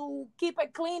trying to keep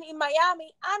it clean in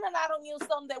Miami and I don't use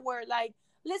underwear. Like,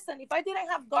 listen, if I didn't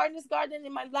have Gardener's Garden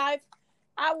in my life,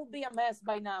 I would be a mess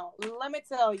by now. Let me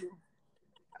tell you.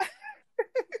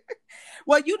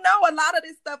 Well, you know, a lot of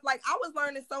this stuff, like I was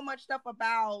learning so much stuff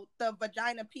about the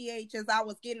vagina pH as I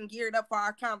was getting geared up for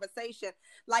our conversation.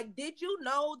 Like, did you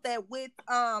know that with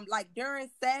like during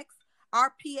sex,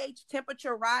 our pH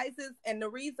temperature rises, and the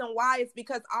reason why is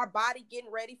because our body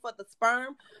getting ready for the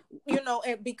sperm, you know,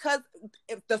 and because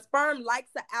if the sperm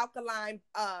likes the alkaline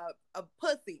a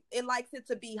pussy, it likes it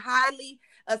to be highly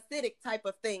acidic type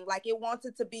of thing. Like it wants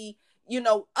it to be, you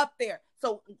know, up there.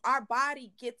 So our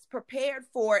body gets prepared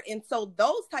for it. And so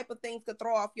those type of things could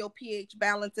throw off your pH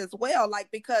balance as well. Like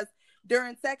because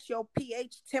during sex, your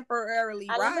pH temporarily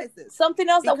rises. Something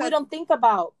else that we don't think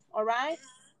about. All right.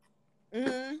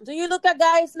 Mm-hmm. Do you look at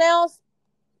guys' nails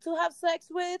to have sex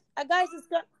with? A guy's is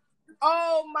got.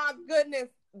 Oh my goodness.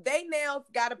 They nails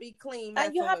gotta be clean.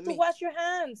 And you have to wash your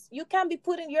hands. You can't be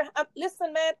putting your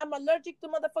listen, man, I'm allergic to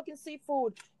motherfucking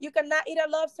seafood. You cannot eat a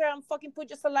lobster and fucking put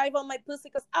your saliva on my pussy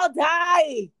because I'll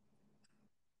die.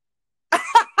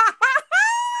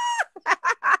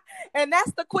 And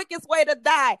that's the quickest way to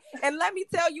die. And let me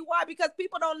tell you why, because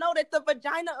people don't know that the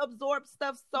vagina absorbs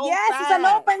stuff so fast. It's an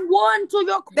open wound to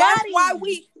your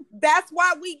body. That's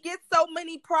why we get so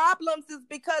many problems, is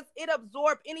because it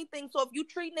absorbs anything. So if you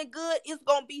treating it good, it's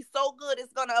gonna be so good,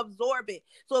 it's gonna absorb it.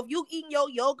 So if you eating your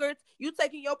yogurts, you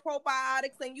taking your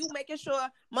probiotics, and you making sure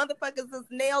motherfuckers'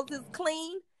 nails is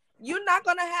clean, you're not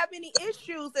gonna have any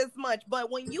issues as much. But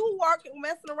when you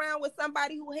messing around with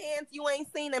somebody who hands you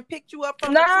ain't seen and picked you up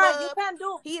from the club, you can't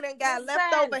do. He done got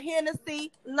leftover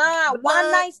Hennessy.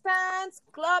 One night stands,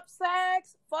 club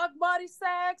sex, fuck body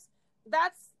sex.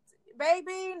 That's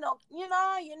baby. No,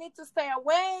 you need to stay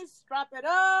away. Strap it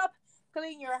up.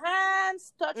 Clean your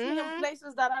hands. Touch me in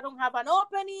places that I don't have an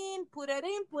opening. Put it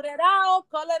in. Put it out.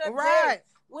 Call it a day.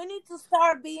 We need to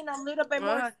start being a little bit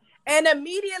more. And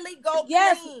immediately go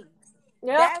clean.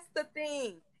 Yep. That's the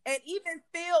thing. And even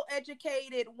feel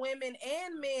educated women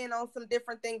and men on some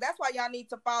different things. That's why y'all need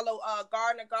to follow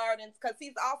Gardner Gardens, because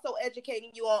he's also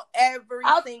educating you on every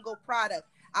single product.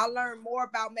 I learned more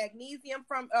about magnesium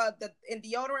from and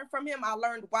deodorant from him. I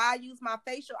learned why I use my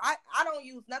facial. I don't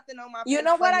use nothing on my face. You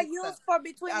know what I use for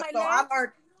between my legs? I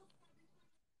learned.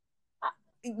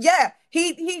 Yeah,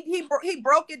 he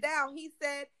broke it down. He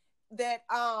said that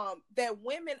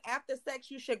women after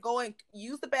sex, you should go and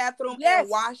use the bathroom and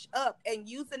wash up, and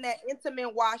using that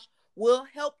intimate wash will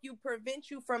help you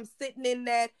prevent you from sitting in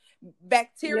that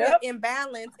bacteria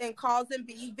imbalance and causing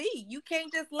BV. You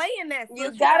can't just lay in that.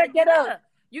 You gotta get up.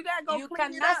 You gotta go. You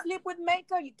cannot sleep with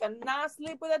makeup. You cannot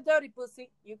sleep with a dirty pussy.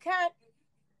 You can't.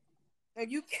 And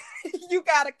you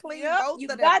gotta clean both of them. You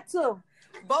got to.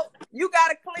 But you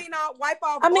gotta wipe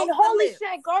off. I mean, holy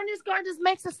shit, Gardner's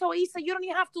makes it so easy. You don't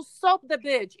even have to soap the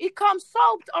bitch. It comes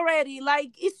soaked already.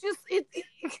 Like, it's just it's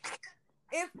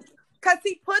because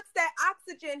he puts that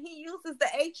oxygen. He uses the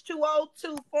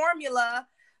H2O2 formula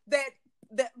that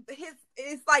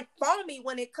it's like foamy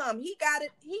when it comes. He got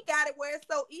it where it's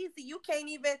so easy. You can't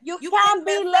even. You can't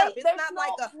be late. It's There's not no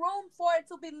like room for it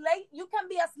to be late. You can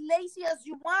be as lazy as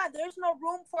you want. There's no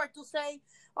room for it to say,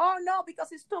 oh no, because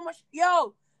it's too much.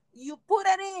 Yo, you put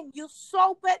it in, you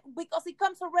soap it, because it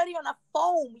comes already on a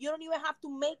foam. You don't even have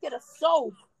to make it a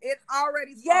soap. It's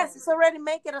already foam. Yes, it's already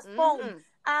make it a foam.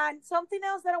 And something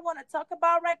else that I want to talk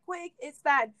about right quick is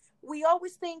that we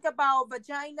always think about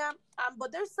vagina,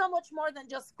 but there's so much more than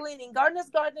just cleaning. Gardner's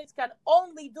Gardens can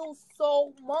only do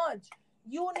so much.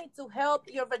 You need to help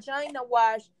your vagina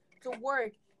wash to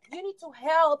work. You need to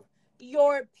help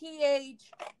your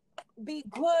pH be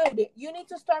good. You need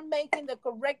to start making the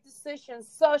correct decisions,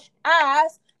 such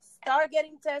as start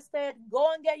getting tested.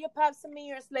 Go and get your pap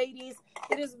smears, ladies.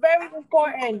 It is very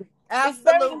important. Absolutely.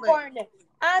 It's very important.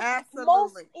 And Absolutely.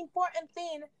 most important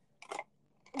thing,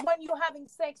 when you're having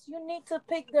sex, you need to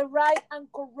pick the right and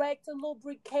correct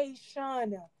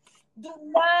lubrication. Do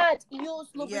not use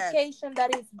lubrication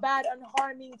that is bad and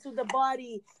harming to the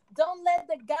body. Don't let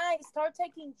the guys start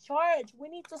taking charge. We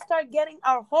need to start getting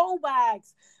our whole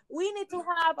bags. We need to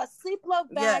have a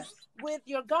Ziploc bag with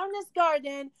your Gardner's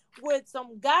Garden with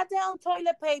some goddamn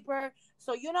toilet paper,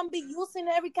 so you don't be using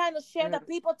every kind of shit that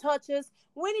people touches.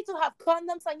 We need to have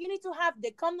condoms, and you need to have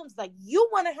the condoms that you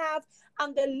want to have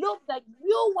and the look that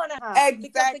you want to have. Exactly.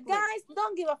 Because the guys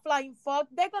don't give a flying fuck.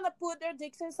 They're going to put their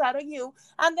dicks inside of you,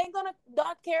 and they're going to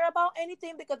not care about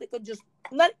anything, because they could just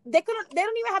not, they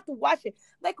don't even have to wash it.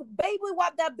 They could baby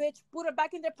wipe that bitch, put it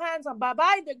back in their pants, and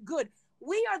bye-bye, they're good.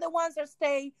 We are the ones that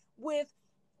stay with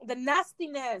the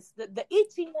nastiness, the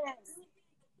itchiness.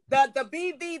 The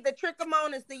BV, the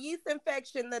trichomonas, the yeast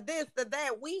infection, the this, the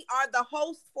that. We are the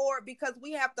host for it, because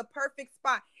we have the perfect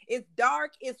spot. It's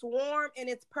dark, it's warm, and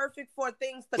it's perfect for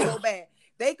things to go bad.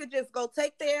 They could just go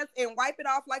take theirs and wipe it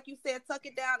off, like you said, tuck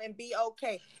it down, and be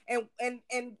okay. And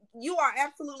you are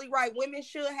absolutely right. Women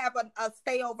should have a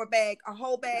stayover bag, a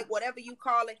whole bag, whatever you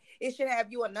call it. It should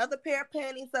have you another pair of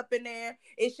panties up in there.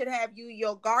 It should have you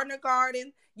your Gardner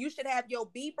Garden. You should have your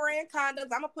B brand condoms.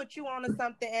 I'm gonna put you on to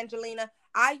something, Angelina.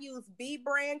 I use B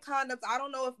brand condoms. I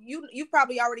don't know if you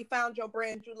probably already found your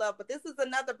brand you love, but this is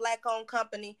another Black-owned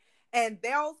company. And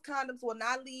those condoms will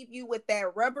not leave you with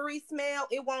that rubbery smell.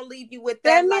 It won't leave you with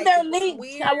that. Send me their link.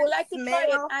 I would like to try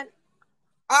it. And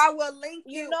I will link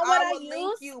you. You know what I will use?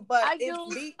 link you, but I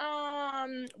it's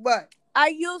use what? I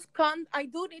use I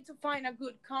do need to find a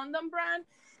good condom brand,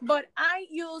 but I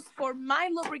use, for my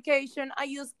lubrication, I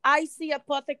use IC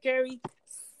Apothecary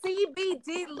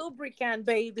CBD lubricant,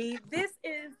 baby. This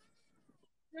is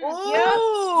you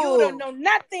don't know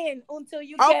nothing until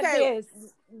you get this.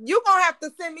 You're going to have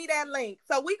to send me that link.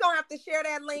 So we're going to have to share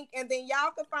that link, and then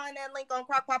y'all can find that link on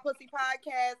Crock Pot Pussy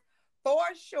Podcast For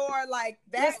sure, like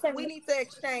that, Listen, we need to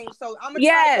exchange. So I'm gonna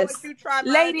try yours, yes, you try mine,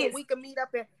 and ladies. we can meet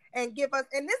up and give us.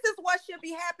 And this is what should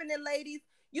be happening, ladies.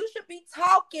 You should be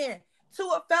talking to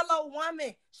a fellow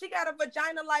woman. She got a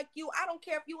vagina like you. I don't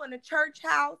care if you in a church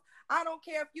house. I don't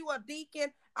care if you a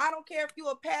deacon. I don't care if you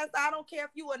a pastor. I don't care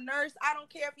if you a nurse. I don't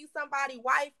care if you somebody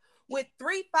wife with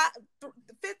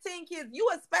 15 kids. You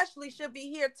especially should be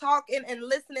here talking and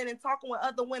listening and talking with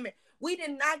other women. We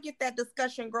did not get that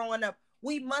discussion growing up.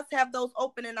 We must have those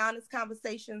open and honest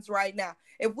conversations right now.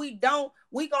 If we don't,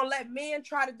 we gonna let men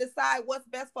try to decide what's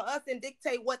best for us and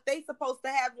dictate what they supposed to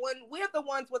have when we're the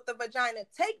ones with the vagina.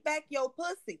 Take back your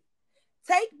pussy.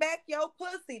 Take back your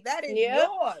pussy. That is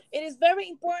yours. It is very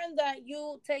important that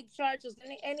you take charge of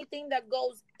anything that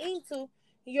goes into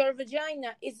your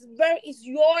vagina. It's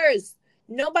yours.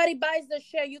 Nobody buys the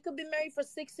share. You could be married for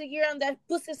 60 years and that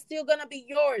pussy is still gonna be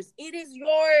yours. It is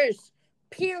yours.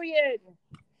 Period.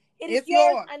 It's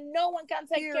yours, and no one can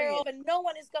take care of, and no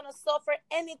one is gonna suffer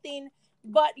anything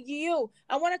but you.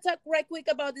 I want to talk right quick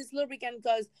about this lubricant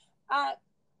because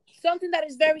something that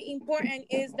is very important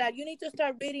is that you need to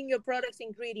start reading your product's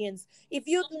ingredients. If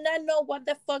you do not know what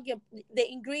the fuck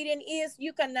the ingredient is,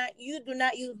 you do not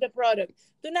use the product.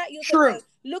 Do not use the product.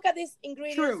 Look at these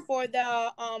ingredients for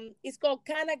the it's called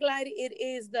Canaglide. It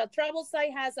is the travel size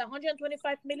has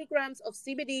 125 milligrams of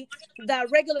CBD. The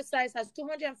regular size has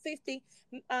 250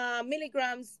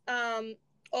 milligrams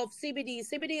of CBD.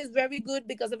 CBD is very good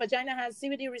because the vagina has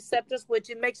CBD receptors, which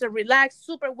it makes it relax,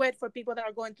 super wet for people that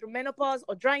are going through menopause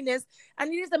or dryness.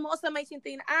 And it is the most amazing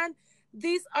thing. And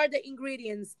these are the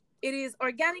ingredients. It is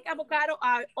organic avocado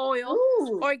oil,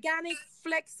 organic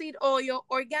flaxseed oil,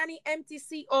 organic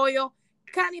MTC oil,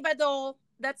 cannabidiol.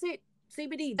 That's it.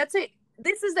 CBD. That's it.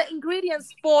 This is the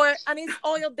ingredients for, and it's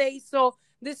oil based. So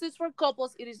this is for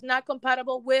couples. It is not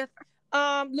compatible with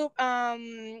condoms.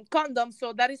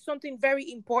 So that is something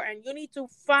very important. You need to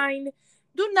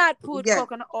do not put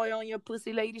coconut oil on your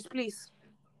pussy, ladies, please.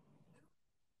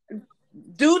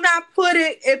 Do not put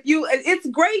it it's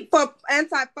great for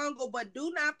antifungal, but do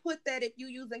not put that if you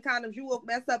using condoms. You will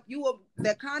mess up.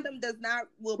 The condom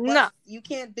will bust. No. You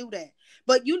can't do that.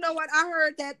 But you know what? I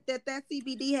heard that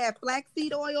CBD had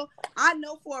flaxseed oil. I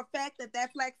know for a fact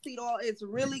that flaxseed oil is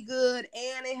really good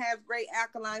and it has great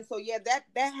alkaline. So yeah,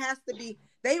 that has to be.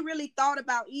 They really thought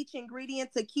about each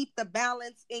ingredient to keep the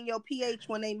balance in your pH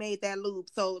when they made that lube.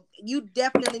 So you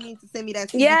definitely need to send me that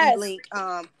CBD link.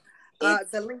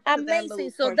 It's amazing.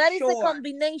 So that is the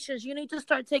combinations. You need to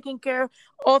start taking care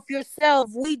of yourself.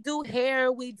 We do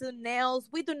hair, we do nails.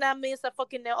 We do not miss a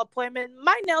fucking nail appointment.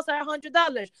 My nails are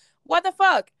 $100. What the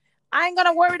fuck? I ain't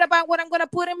gonna worry about what I'm gonna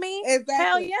put in me. Exactly.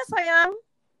 Hell yes, I am.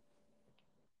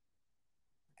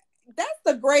 That's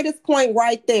the greatest point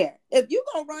right there. If you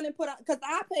gonna run and put out, because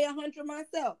I pay $100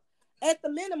 myself at the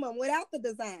minimum without the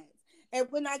designs. And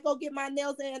when I go get my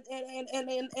nails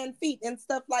and feet and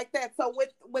stuff like that. So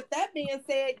with that being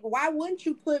said, why wouldn't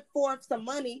you put forth some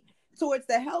money towards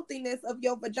the healthiness of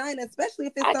your vagina, especially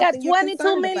if it's something you're concerned about?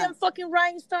 I got 22 million fucking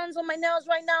rhinestones on my nails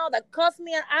right now that cost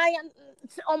me an eye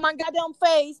on my goddamn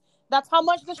face. That's how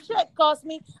much the shit cost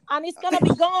me, and it's gonna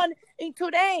be gone in 2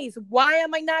 days. Why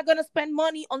am I not gonna spend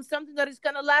money on something that is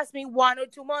gonna last me 1 or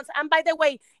 2 months? And by the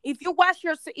way, if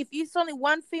it's only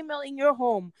one female in your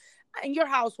home, in your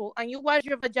household, and you wash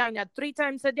your vagina 3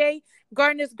 times a day,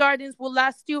 Gardeners Gardens will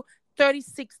last you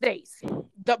 36 days.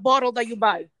 The bottle that you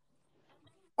buy.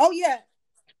 Oh yeah,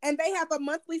 and they have a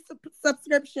monthly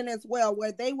subscription as well,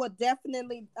 where they will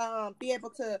definitely be able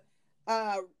to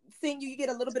send you get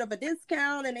a little bit of a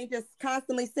discount, and they just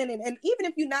constantly send it. And even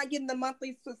if you're not getting the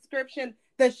monthly subscription,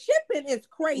 the shipping is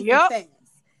crazy fast.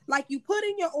 Like you put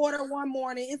in your order one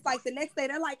morning, it's like the next day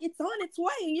they're like, it's on its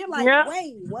way, and you're like,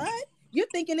 wait, what? You're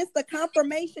thinking it's the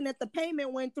confirmation that the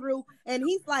payment went through, and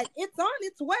he's like, it's on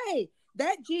its way.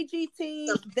 That GG team,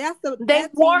 that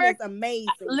team is amazing.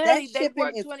 Literally, they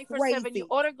work 24/7. The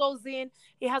order goes in.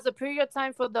 It has a period of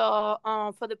time for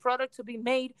the product to be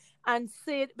made and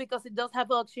sit, because it does have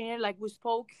oxygen, like we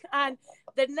spoke. And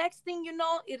the next thing you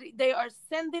know, they are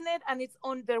sending it, and it's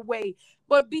on their way.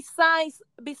 But besides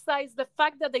the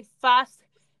fact that they fast,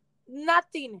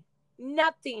 nothing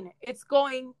it's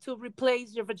going to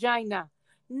replace your vagina.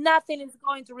 Nothing is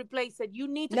going to replace it. You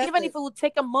need to, even if it would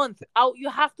take a month out, you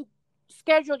have to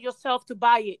schedule yourself to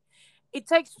buy it. It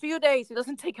takes few days. It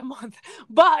doesn't take a month.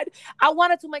 But I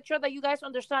wanted to make sure that you guys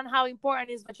understand how important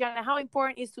is vagina, how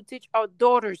important it is to teach our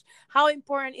daughters, how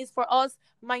important it is for us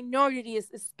minorities,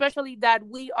 especially that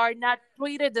we are not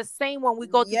treated the same when we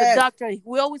go to the doctor.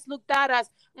 We always looked at as,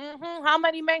 how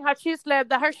many men have she slept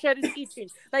that her shit is itching?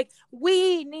 Like,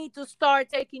 we need to start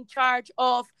taking charge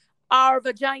of our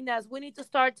vaginas. We need to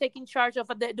start taking charge of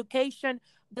the education,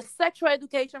 the sexual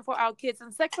education for our kids.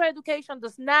 And sexual education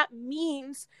does not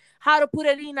mean how to put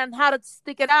it in and how to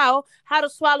stick it out, how to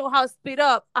swallow, how to spit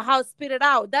up, how to spit it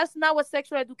out. That's not what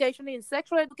sexual education is.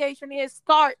 Sexual education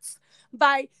starts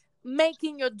by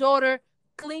making your daughter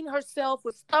clean herself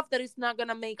with stuff that is not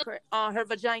gonna make her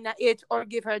vagina itch or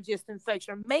give her a gist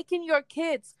infection. Making your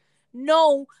kids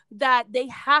know that they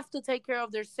have to take care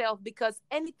of themselves, because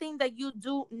anything that you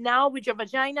do now with your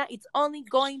vagina, it's only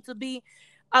going to be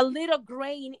a little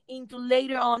grain into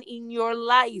later on in your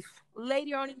life.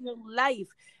 Later on in your life.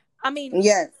 I mean,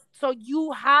 Yes. So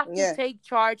you have to Yes. take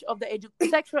charge of the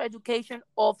sexual education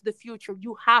of the future.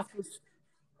 You have to.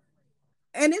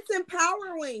 And it's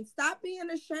empowering. Stop being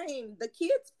ashamed. The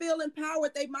kids feel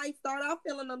empowered. They might start off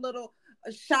feeling a little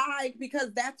shy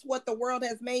because that's what the world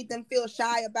has made them feel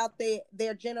shy about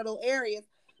their genital areas.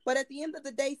 But at the end of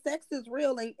the day, sex is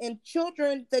real. And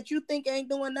children that you think ain't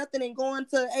doing nothing and going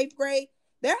to 8th grade,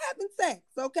 they're having sex.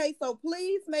 Okay, so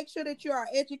please make sure that you are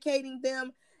educating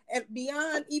them, and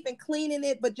beyond even cleaning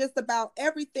it, but just about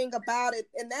everything about it.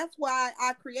 And that's why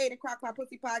I created Crockpot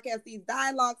Pussy Podcast. These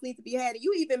dialogues need to be had.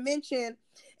 You even mentioned,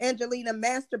 Angelina,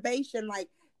 masturbation. Like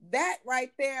that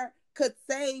right there could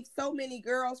save so many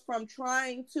girls from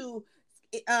trying to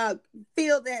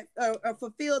feel that or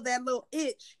fulfill that little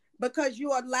itch, because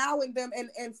you're allowing them,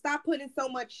 and stop putting so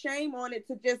much shame on it,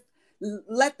 to just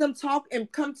let them talk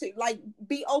and come to, like,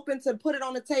 be open to put it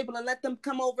on the table and let them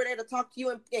come over there to talk to you,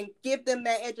 and give them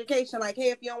that education. Like, hey,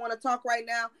 if you don't want to talk right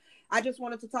now, I just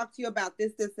wanted to talk to you about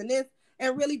this, this, and this,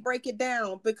 and really break it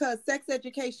down, because sex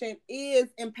education is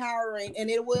empowering, and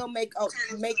it will make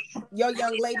your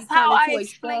young lady That's turn how into I a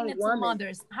explain strong it to woman.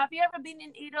 mothers. Have you ever been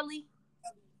in Italy?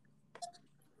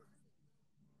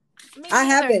 Me I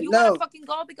neither. haven't, You no. want to fucking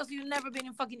go because you've never been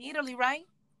in fucking Italy, right?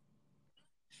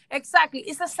 Exactly.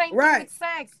 It's the same thing Right. with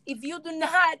sex. If you do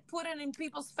not put it in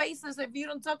people's faces, if you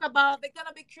don't talk about it, they're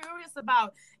going to be curious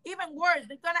about it. Even worse,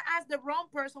 they're going to ask the wrong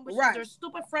person, which Right. is their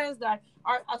stupid friends that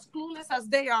are as clueless as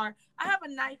they are. I have a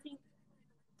 19...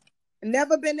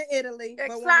 Never been to Italy, but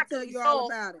want to Exactly. tell you all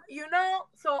about it. You know,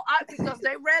 because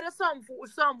they read it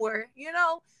somewhere, you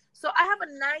know. So I have a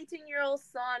 19-year-old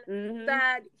son Mhm.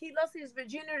 that he lost his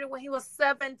virginity when he was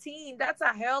 17. That's a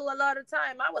hell of a lot of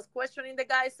time. I was questioning the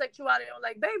guy's sexuality. I'm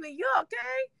like, baby, you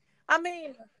okay? I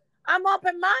mean, I'm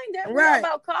open-minded. We're Right.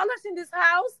 about colors in this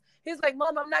house. He's like,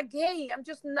 Mom, I'm not gay. I'm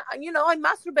just, not, I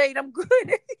masturbate. I'm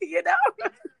good, you know?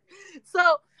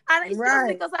 So, and it's Right. just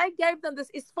because I gave them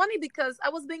this. It's funny because I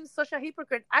was being such a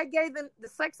hypocrite. I gave them the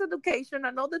sex education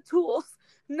and all the tools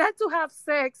not to have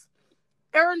sex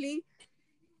early.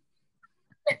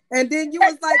 And then you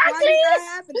was like, why Exactly. you not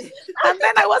having it? And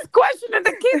then I was questioning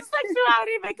the kids'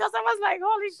 sexuality because I was like,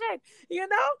 holy shit, you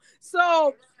know?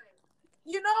 So,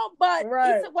 but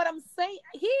Right. it's what I'm saying.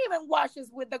 He even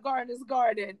washes with the gardener's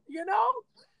garden, you know?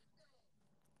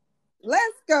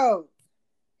 Let's go.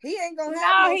 He ain't gonna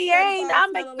have No, no he sweaty ain't. balls That's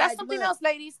smelling like something mud. else,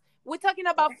 ladies. We're talking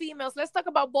about females. Let's talk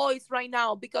about boys right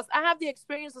now, because I have the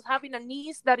experience of having a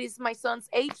niece that is my son's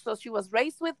age. So she was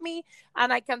raised with me,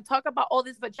 and I can talk about all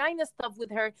this vagina stuff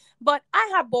with her. But I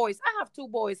have boys. I have 2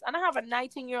 boys, and I have a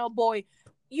 19-year-old boy.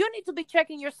 You need to be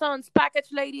checking your son's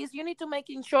package, ladies. You need to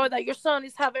making sure that your son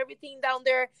is have everything down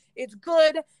there. It's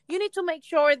good. You need to make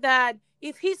sure that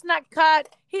if he's not cut,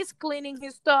 he's cleaning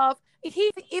his stuff. If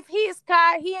he is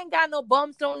cut, he ain't got no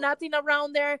bumps, no nothing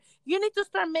around there. You need to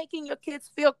start making your kids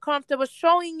feel comfortable,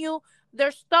 showing you their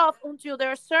stuff until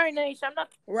they're a certain age. I'm not.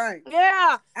 Right.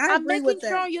 Yeah, I I'm agree making with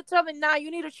sure that. you tell them now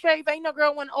you need to shave. Ain't no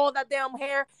girl want all that damn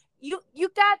hair. You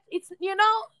got it's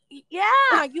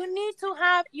yeah. You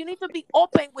need to be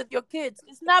open with your kids.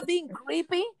 It's not being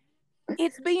creepy.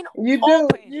 It's being You do.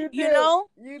 open. You do. You know.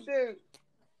 You do.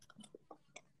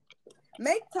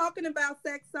 Make talking about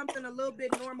sex something a little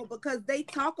bit normal, because they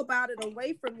talk about it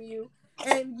away from you,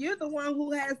 and you're the one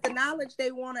who has the knowledge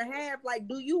they want to have. Like,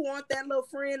 do you want that little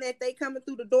friend that they coming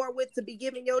through the door with to be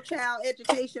giving your child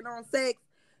education on sex?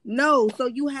 No. So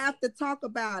you have to talk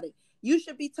about it. You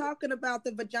should be talking about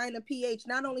the vagina pH,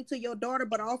 not only to your daughter,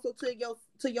 but also to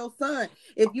your son.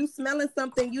 If you smelling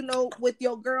something, with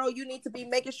your girl, you need to be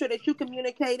making sure that you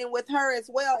communicating with her as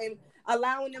well, and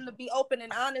allowing them to be open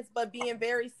and honest, but being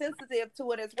very sensitive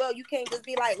to it as well. You can't just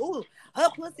be like, ooh, her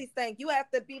pussy stink. You have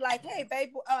to be like, hey,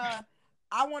 babe,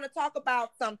 I want to talk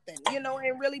about something,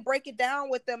 and really break it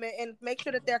down with them, and make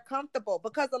sure that they're comfortable,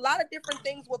 because a lot of different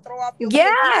things will throw off your kids.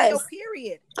 Yes. Your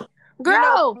period.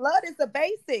 Girl, Blood is a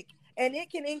basic, and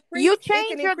it can increase. you It change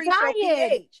can your increase your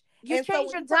diet. pH. You And so change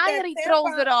when your you put that diet, it throws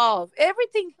tampon- it off.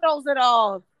 Everything throws it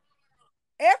off.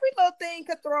 every little thing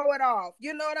could throw it off.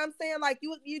 You know what I'm saying? Like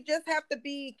you just have to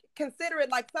be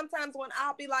considerate. Like sometimes when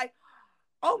I'll be like,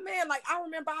 oh man, like I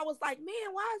remember I was like,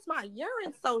 man, why is my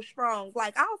urine so strong?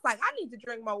 Like I was like, I need to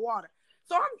drink more water.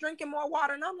 So I'm drinking more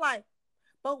water and I'm like,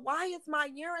 but why is my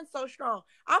urine so strong?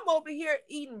 I'm over here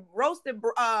eating roasted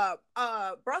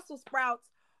Brussels sprouts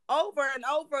over and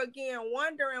over again,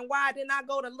 wondering why didn't I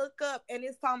go to look up and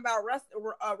it's talking about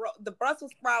the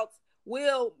Brussels sprouts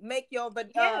will make your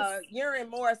urine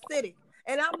more acidic.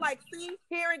 And I'm like, see,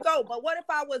 here it go. But what if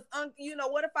I was,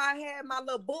 what if I had my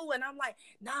little boo and I'm like,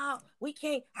 nah, we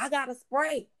can't. I got to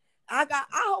spray. I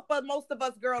hope most of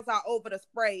us girls are over the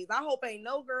sprays. I hope ain't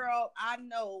no girl I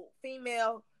know,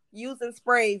 female, using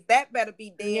sprays. That better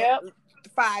be dead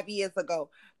 5 years ago.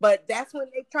 But that's when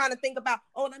they're trying to think about,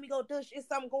 oh, let me go douche. Is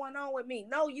something going on with me?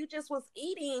 No, you just was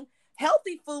eating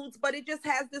healthy foods, but it just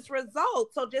has this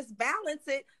result. So just balance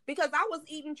it, because I was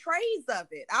eating trays of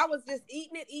it. I was just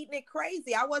eating it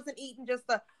crazy. I wasn't eating just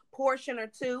a portion or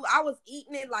two. I was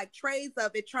eating it like trays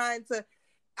of it, trying to,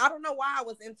 I don't know why I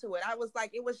was into it. I was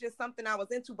like, it was just something I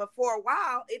was into. But for a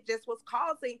while, it just was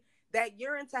causing that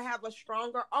urine to have a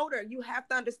stronger odor. You have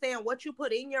to understand what you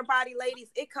put in your body, ladies.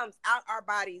 It comes out our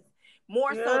bodies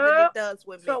more so than it does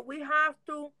with men. So we have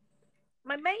to,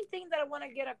 my main thing that I want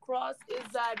to get across is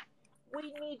that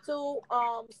we need to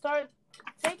start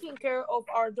taking care of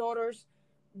our daughters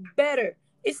better.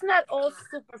 It's not all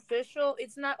superficial.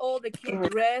 It's not all the cute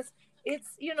dress. It's,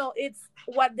 it's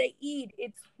what they eat.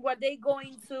 It's what they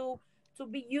going to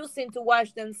be using to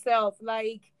wash themselves.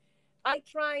 Like, I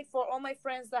try for all my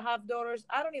friends that have daughters.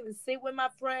 I don't even sit with my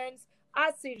friends.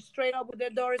 I sit straight up with their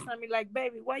daughters and be like,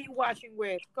 baby, what are you washing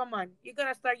with? Come on, you're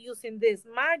gonna start using this.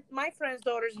 My friends'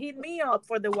 daughters hit me up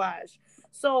for the wash.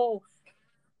 So,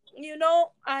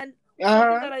 and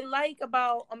something that I like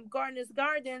about Gardener's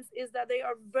Gardens is that they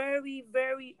are very,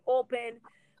 very open,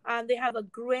 and they have a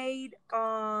great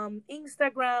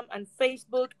Instagram and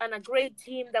Facebook and a great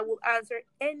team that will answer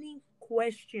any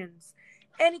questions.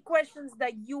 Any questions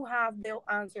that you have, they'll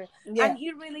answer. Yeah. And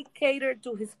he really catered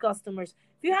to his customers.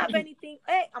 If you have anything,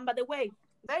 hey, and by the way,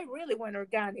 they really went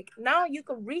organic. Now you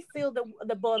can refill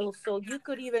the bottle, so you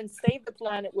could even save the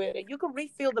planet with it. You can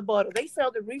refill the bottle. They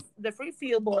sell the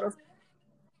refill bottles.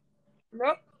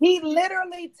 He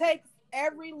literally takes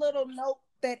every little note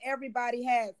that everybody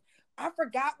has. I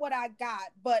forgot what I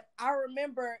got, but I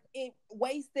remember it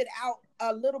wasted out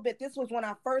a little bit. This was when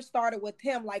I first started with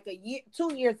him, like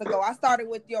 2 years ago. I started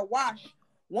with your wash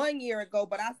 1 year ago,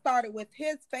 but I started with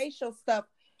his facial stuff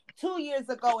 2 years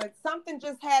ago, and something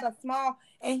just had a small,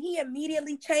 and he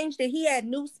immediately changed it. He had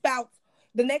new spouts.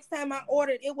 The next time I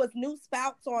ordered, it was new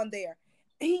spouts on there.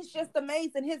 He's just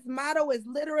amazing. His motto is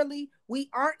literally, we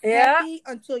aren't happy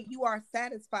until you are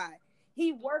satisfied.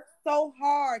 He works so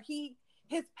hard.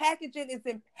 His packaging is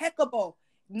impeccable.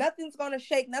 Nothing's going to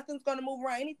shake. Nothing's going to move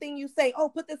around. Anything you say, oh,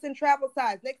 put this in travel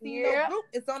size. Next thing you know,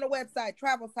 it's on the website,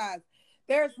 travel size.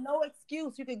 There's no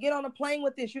excuse. You could get on a plane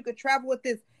with this. You could travel with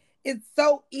this. It's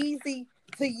so easy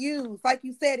to use. Like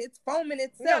you said, it's foaming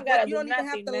itself. You don't even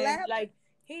have to laugh. Like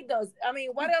he does. I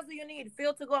mean, what else do you need?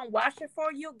 Phil to go and wash it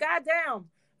for you? Goddamn.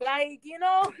 Like,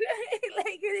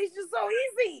 like it's just so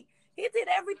easy. He did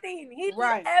everything. He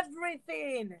did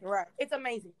everything. Right. It's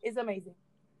amazing. It's amazing.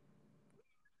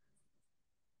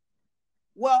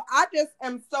 Well, I just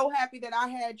am so happy that I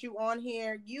had you on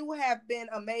here. You have been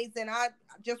amazing. I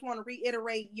just want to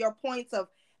reiterate your points of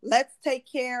let's take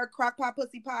care. Crockpot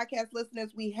Pussy Podcast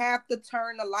listeners, we have to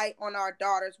turn the light on our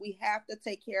daughters. We have to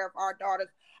take care of our daughters.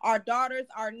 Our daughters,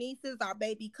 our nieces, our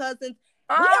baby cousins.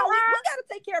 We got to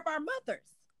take care of our mothers.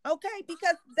 Okay,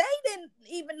 because they didn't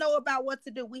even know about what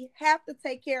to do. We have to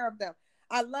take care of them.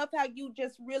 I love how you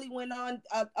just really went on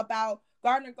about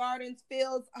Gardener Gardens,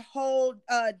 Phil's whole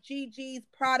GG's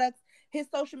products. His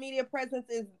social media presence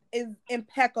is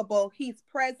impeccable. He's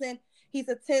present. He's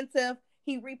attentive.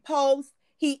 He reposts.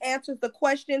 He answers the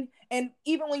question. And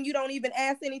even when you don't even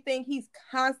ask anything, he's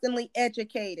constantly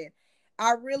educated.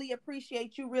 I really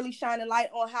appreciate you really shining light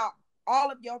on how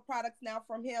all of your products now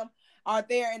from him are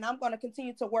there, and I'm going to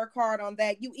continue to work hard on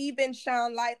that. You even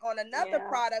shine light on another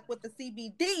product with the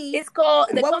CBD. It's called,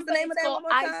 what was the name of that one more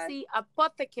time? IC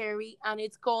Apothecary, and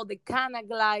it's called the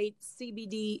Canaglide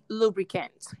CBD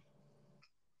lubricant.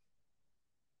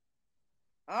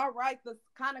 All right, the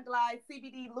Canaglide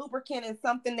CBD lubricant is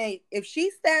something that if she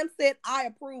stamps it, I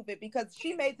approve it, because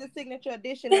she made this signature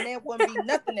edition and there wouldn't be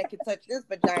nothing that could touch this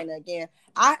vagina again.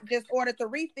 I just ordered the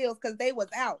refills because they was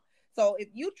out. So if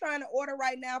you trying to order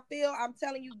right now, Phil, I'm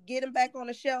telling you, get them back on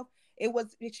the shelf.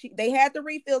 They had the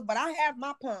refills, but I have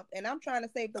my pump and I'm trying to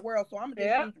save the world. So I'm going to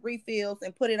just use refills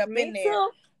and put it up in there. Too.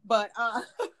 But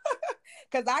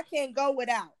because I can't go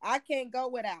without. I can't go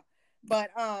without.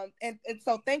 But and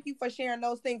so thank you for sharing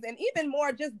those things, and even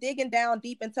more just digging down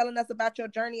deep and telling us about your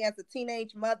journey as a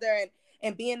teenage mother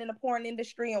and being in the porn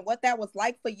industry and what that was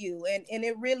like for you, and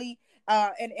it really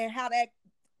and how that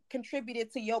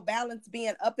contributed to your balance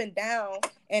being up and down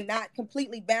and not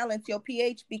completely balance your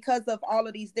pH because of all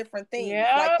of these different things,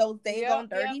 like those days on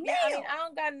dirty Yeah, nails. I mean, I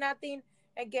don't got nothing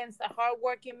against a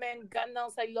hardworking man. God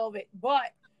knows I love it,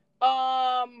 but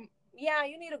yeah,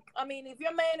 you need to. I mean, if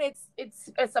your man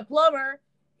it's a plumber,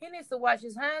 he needs to wash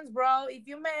his hands, bro. If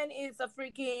your man is a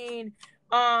freaking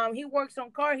he works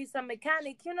on car, he's a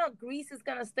mechanic. You know, grease is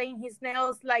gonna stain his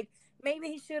nails. Like maybe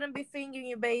he shouldn't be fingering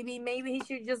you, baby. Maybe he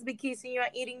should just be kissing you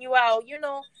and eating you out. You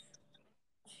know,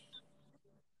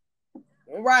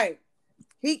 Right.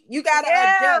 You gotta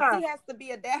adjust. He has to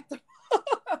be adaptable.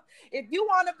 If you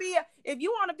want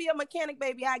to be a mechanic,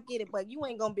 baby, I get it, but you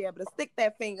ain't gonna be able to stick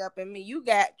that finger up in me. You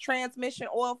got transmission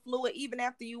oil fluid even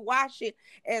after you wash it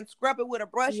and scrub it with a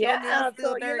brush. Your nails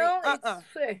still so dirty.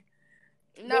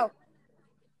 you know, No.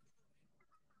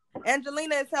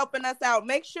 Angelina is helping us out.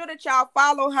 Make sure that y'all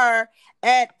follow her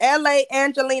at LA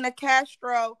Angelina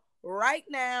Castro right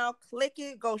now. Click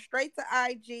it, go straight to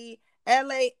IG.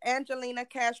 LA Angelina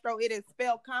Castro. It is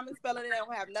spelled common spelling. It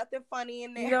don't have nothing funny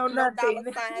in there. No, No nothing.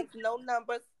 dollar signs, no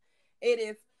numbers. It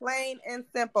is plain and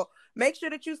simple. Make sure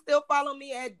that you still follow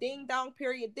me at Ding Dong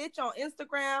Period Ditch on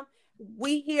Instagram.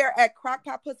 We here at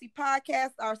Crockpot Pussy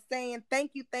Podcast are saying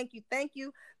thank you,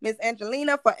 Miss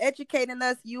Angelina, for educating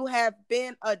us. You have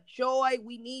been a joy.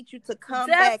 We need you to come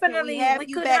back. Can we have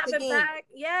you could back have it again? back.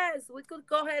 Yes, we could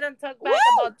go ahead and talk back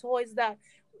about toys that.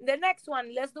 The next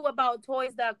one, let's do about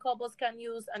toys that couples can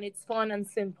use, and it's fun and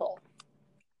simple.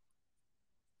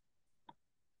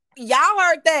 Y'all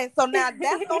heard that. So now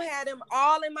that's gonna have them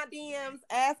all in my DMs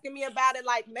asking me about it.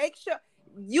 Like, make sure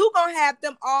you gonna have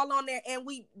them all on there. And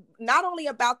we not only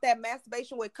about that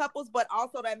masturbation with couples, but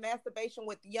also that masturbation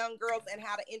with young girls and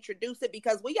how to introduce it,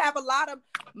 because we have a lot of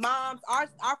moms.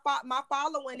 My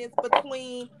following is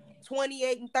between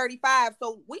 28 and 35.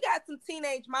 So we got some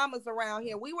teenage mamas around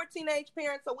here. We were teenage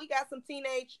parents, so we got some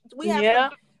teenage.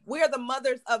 We're the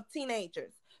mothers of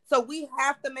teenagers. So we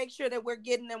have to make sure that we're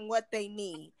getting them what they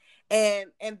need.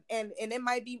 And it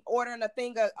might be ordering a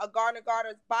thing, a Garner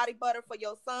Garter's body butter for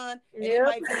your son, and it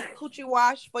might be coochie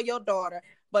wash for your daughter.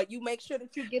 But you make sure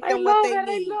that you get them what they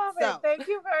need. I love it. Thank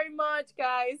you very much,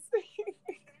 guys.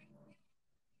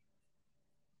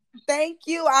 Thank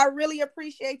you. I really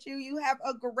appreciate you. You have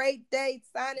a great day.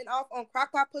 Signing off on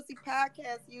Crockpot Pussy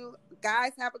Podcast. You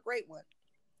guys have a great one.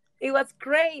 It was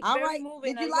great. All very right.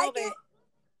 moving. Did you I like love it?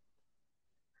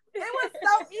 It was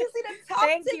so easy to talk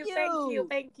to you.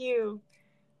 Thank you.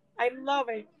 I love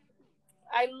it.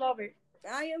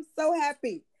 I am so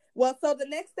happy. Well, so the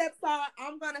next steps are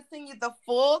I'm going to send you the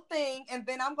full thing, and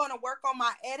then I'm going to work on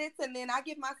my edits, and then I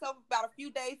give myself about a few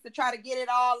days to try to get it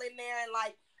all in there and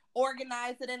like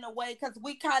organize it in a way, because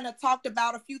we kind of talked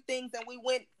about a few things and we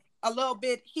went a little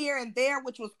bit here and there,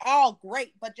 which was all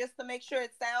great, but just to make sure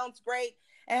it sounds great,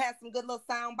 it has some good little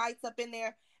sound bites up in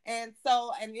there. And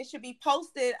so, and it should be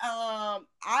posted. I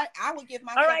would give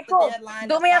myself the deadline.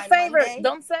 Do me a favor. Monday.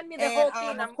 Don't send me the whole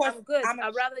thing. I'm good.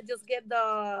 I'd rather just get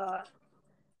the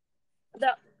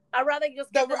I'd rather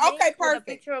just get the link with a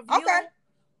picture of you,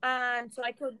 and so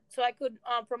I could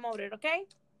promote it. Okay.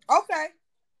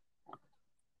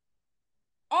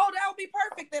 Oh, that would be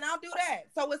perfect. Then I'll do that.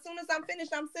 So as soon as I'm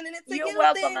finished, I'm sending it to you. You're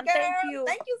welcome, then, and girl.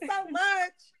 thank you So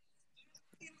much.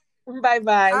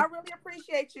 Bye. I really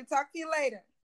appreciate you. Talk to you later.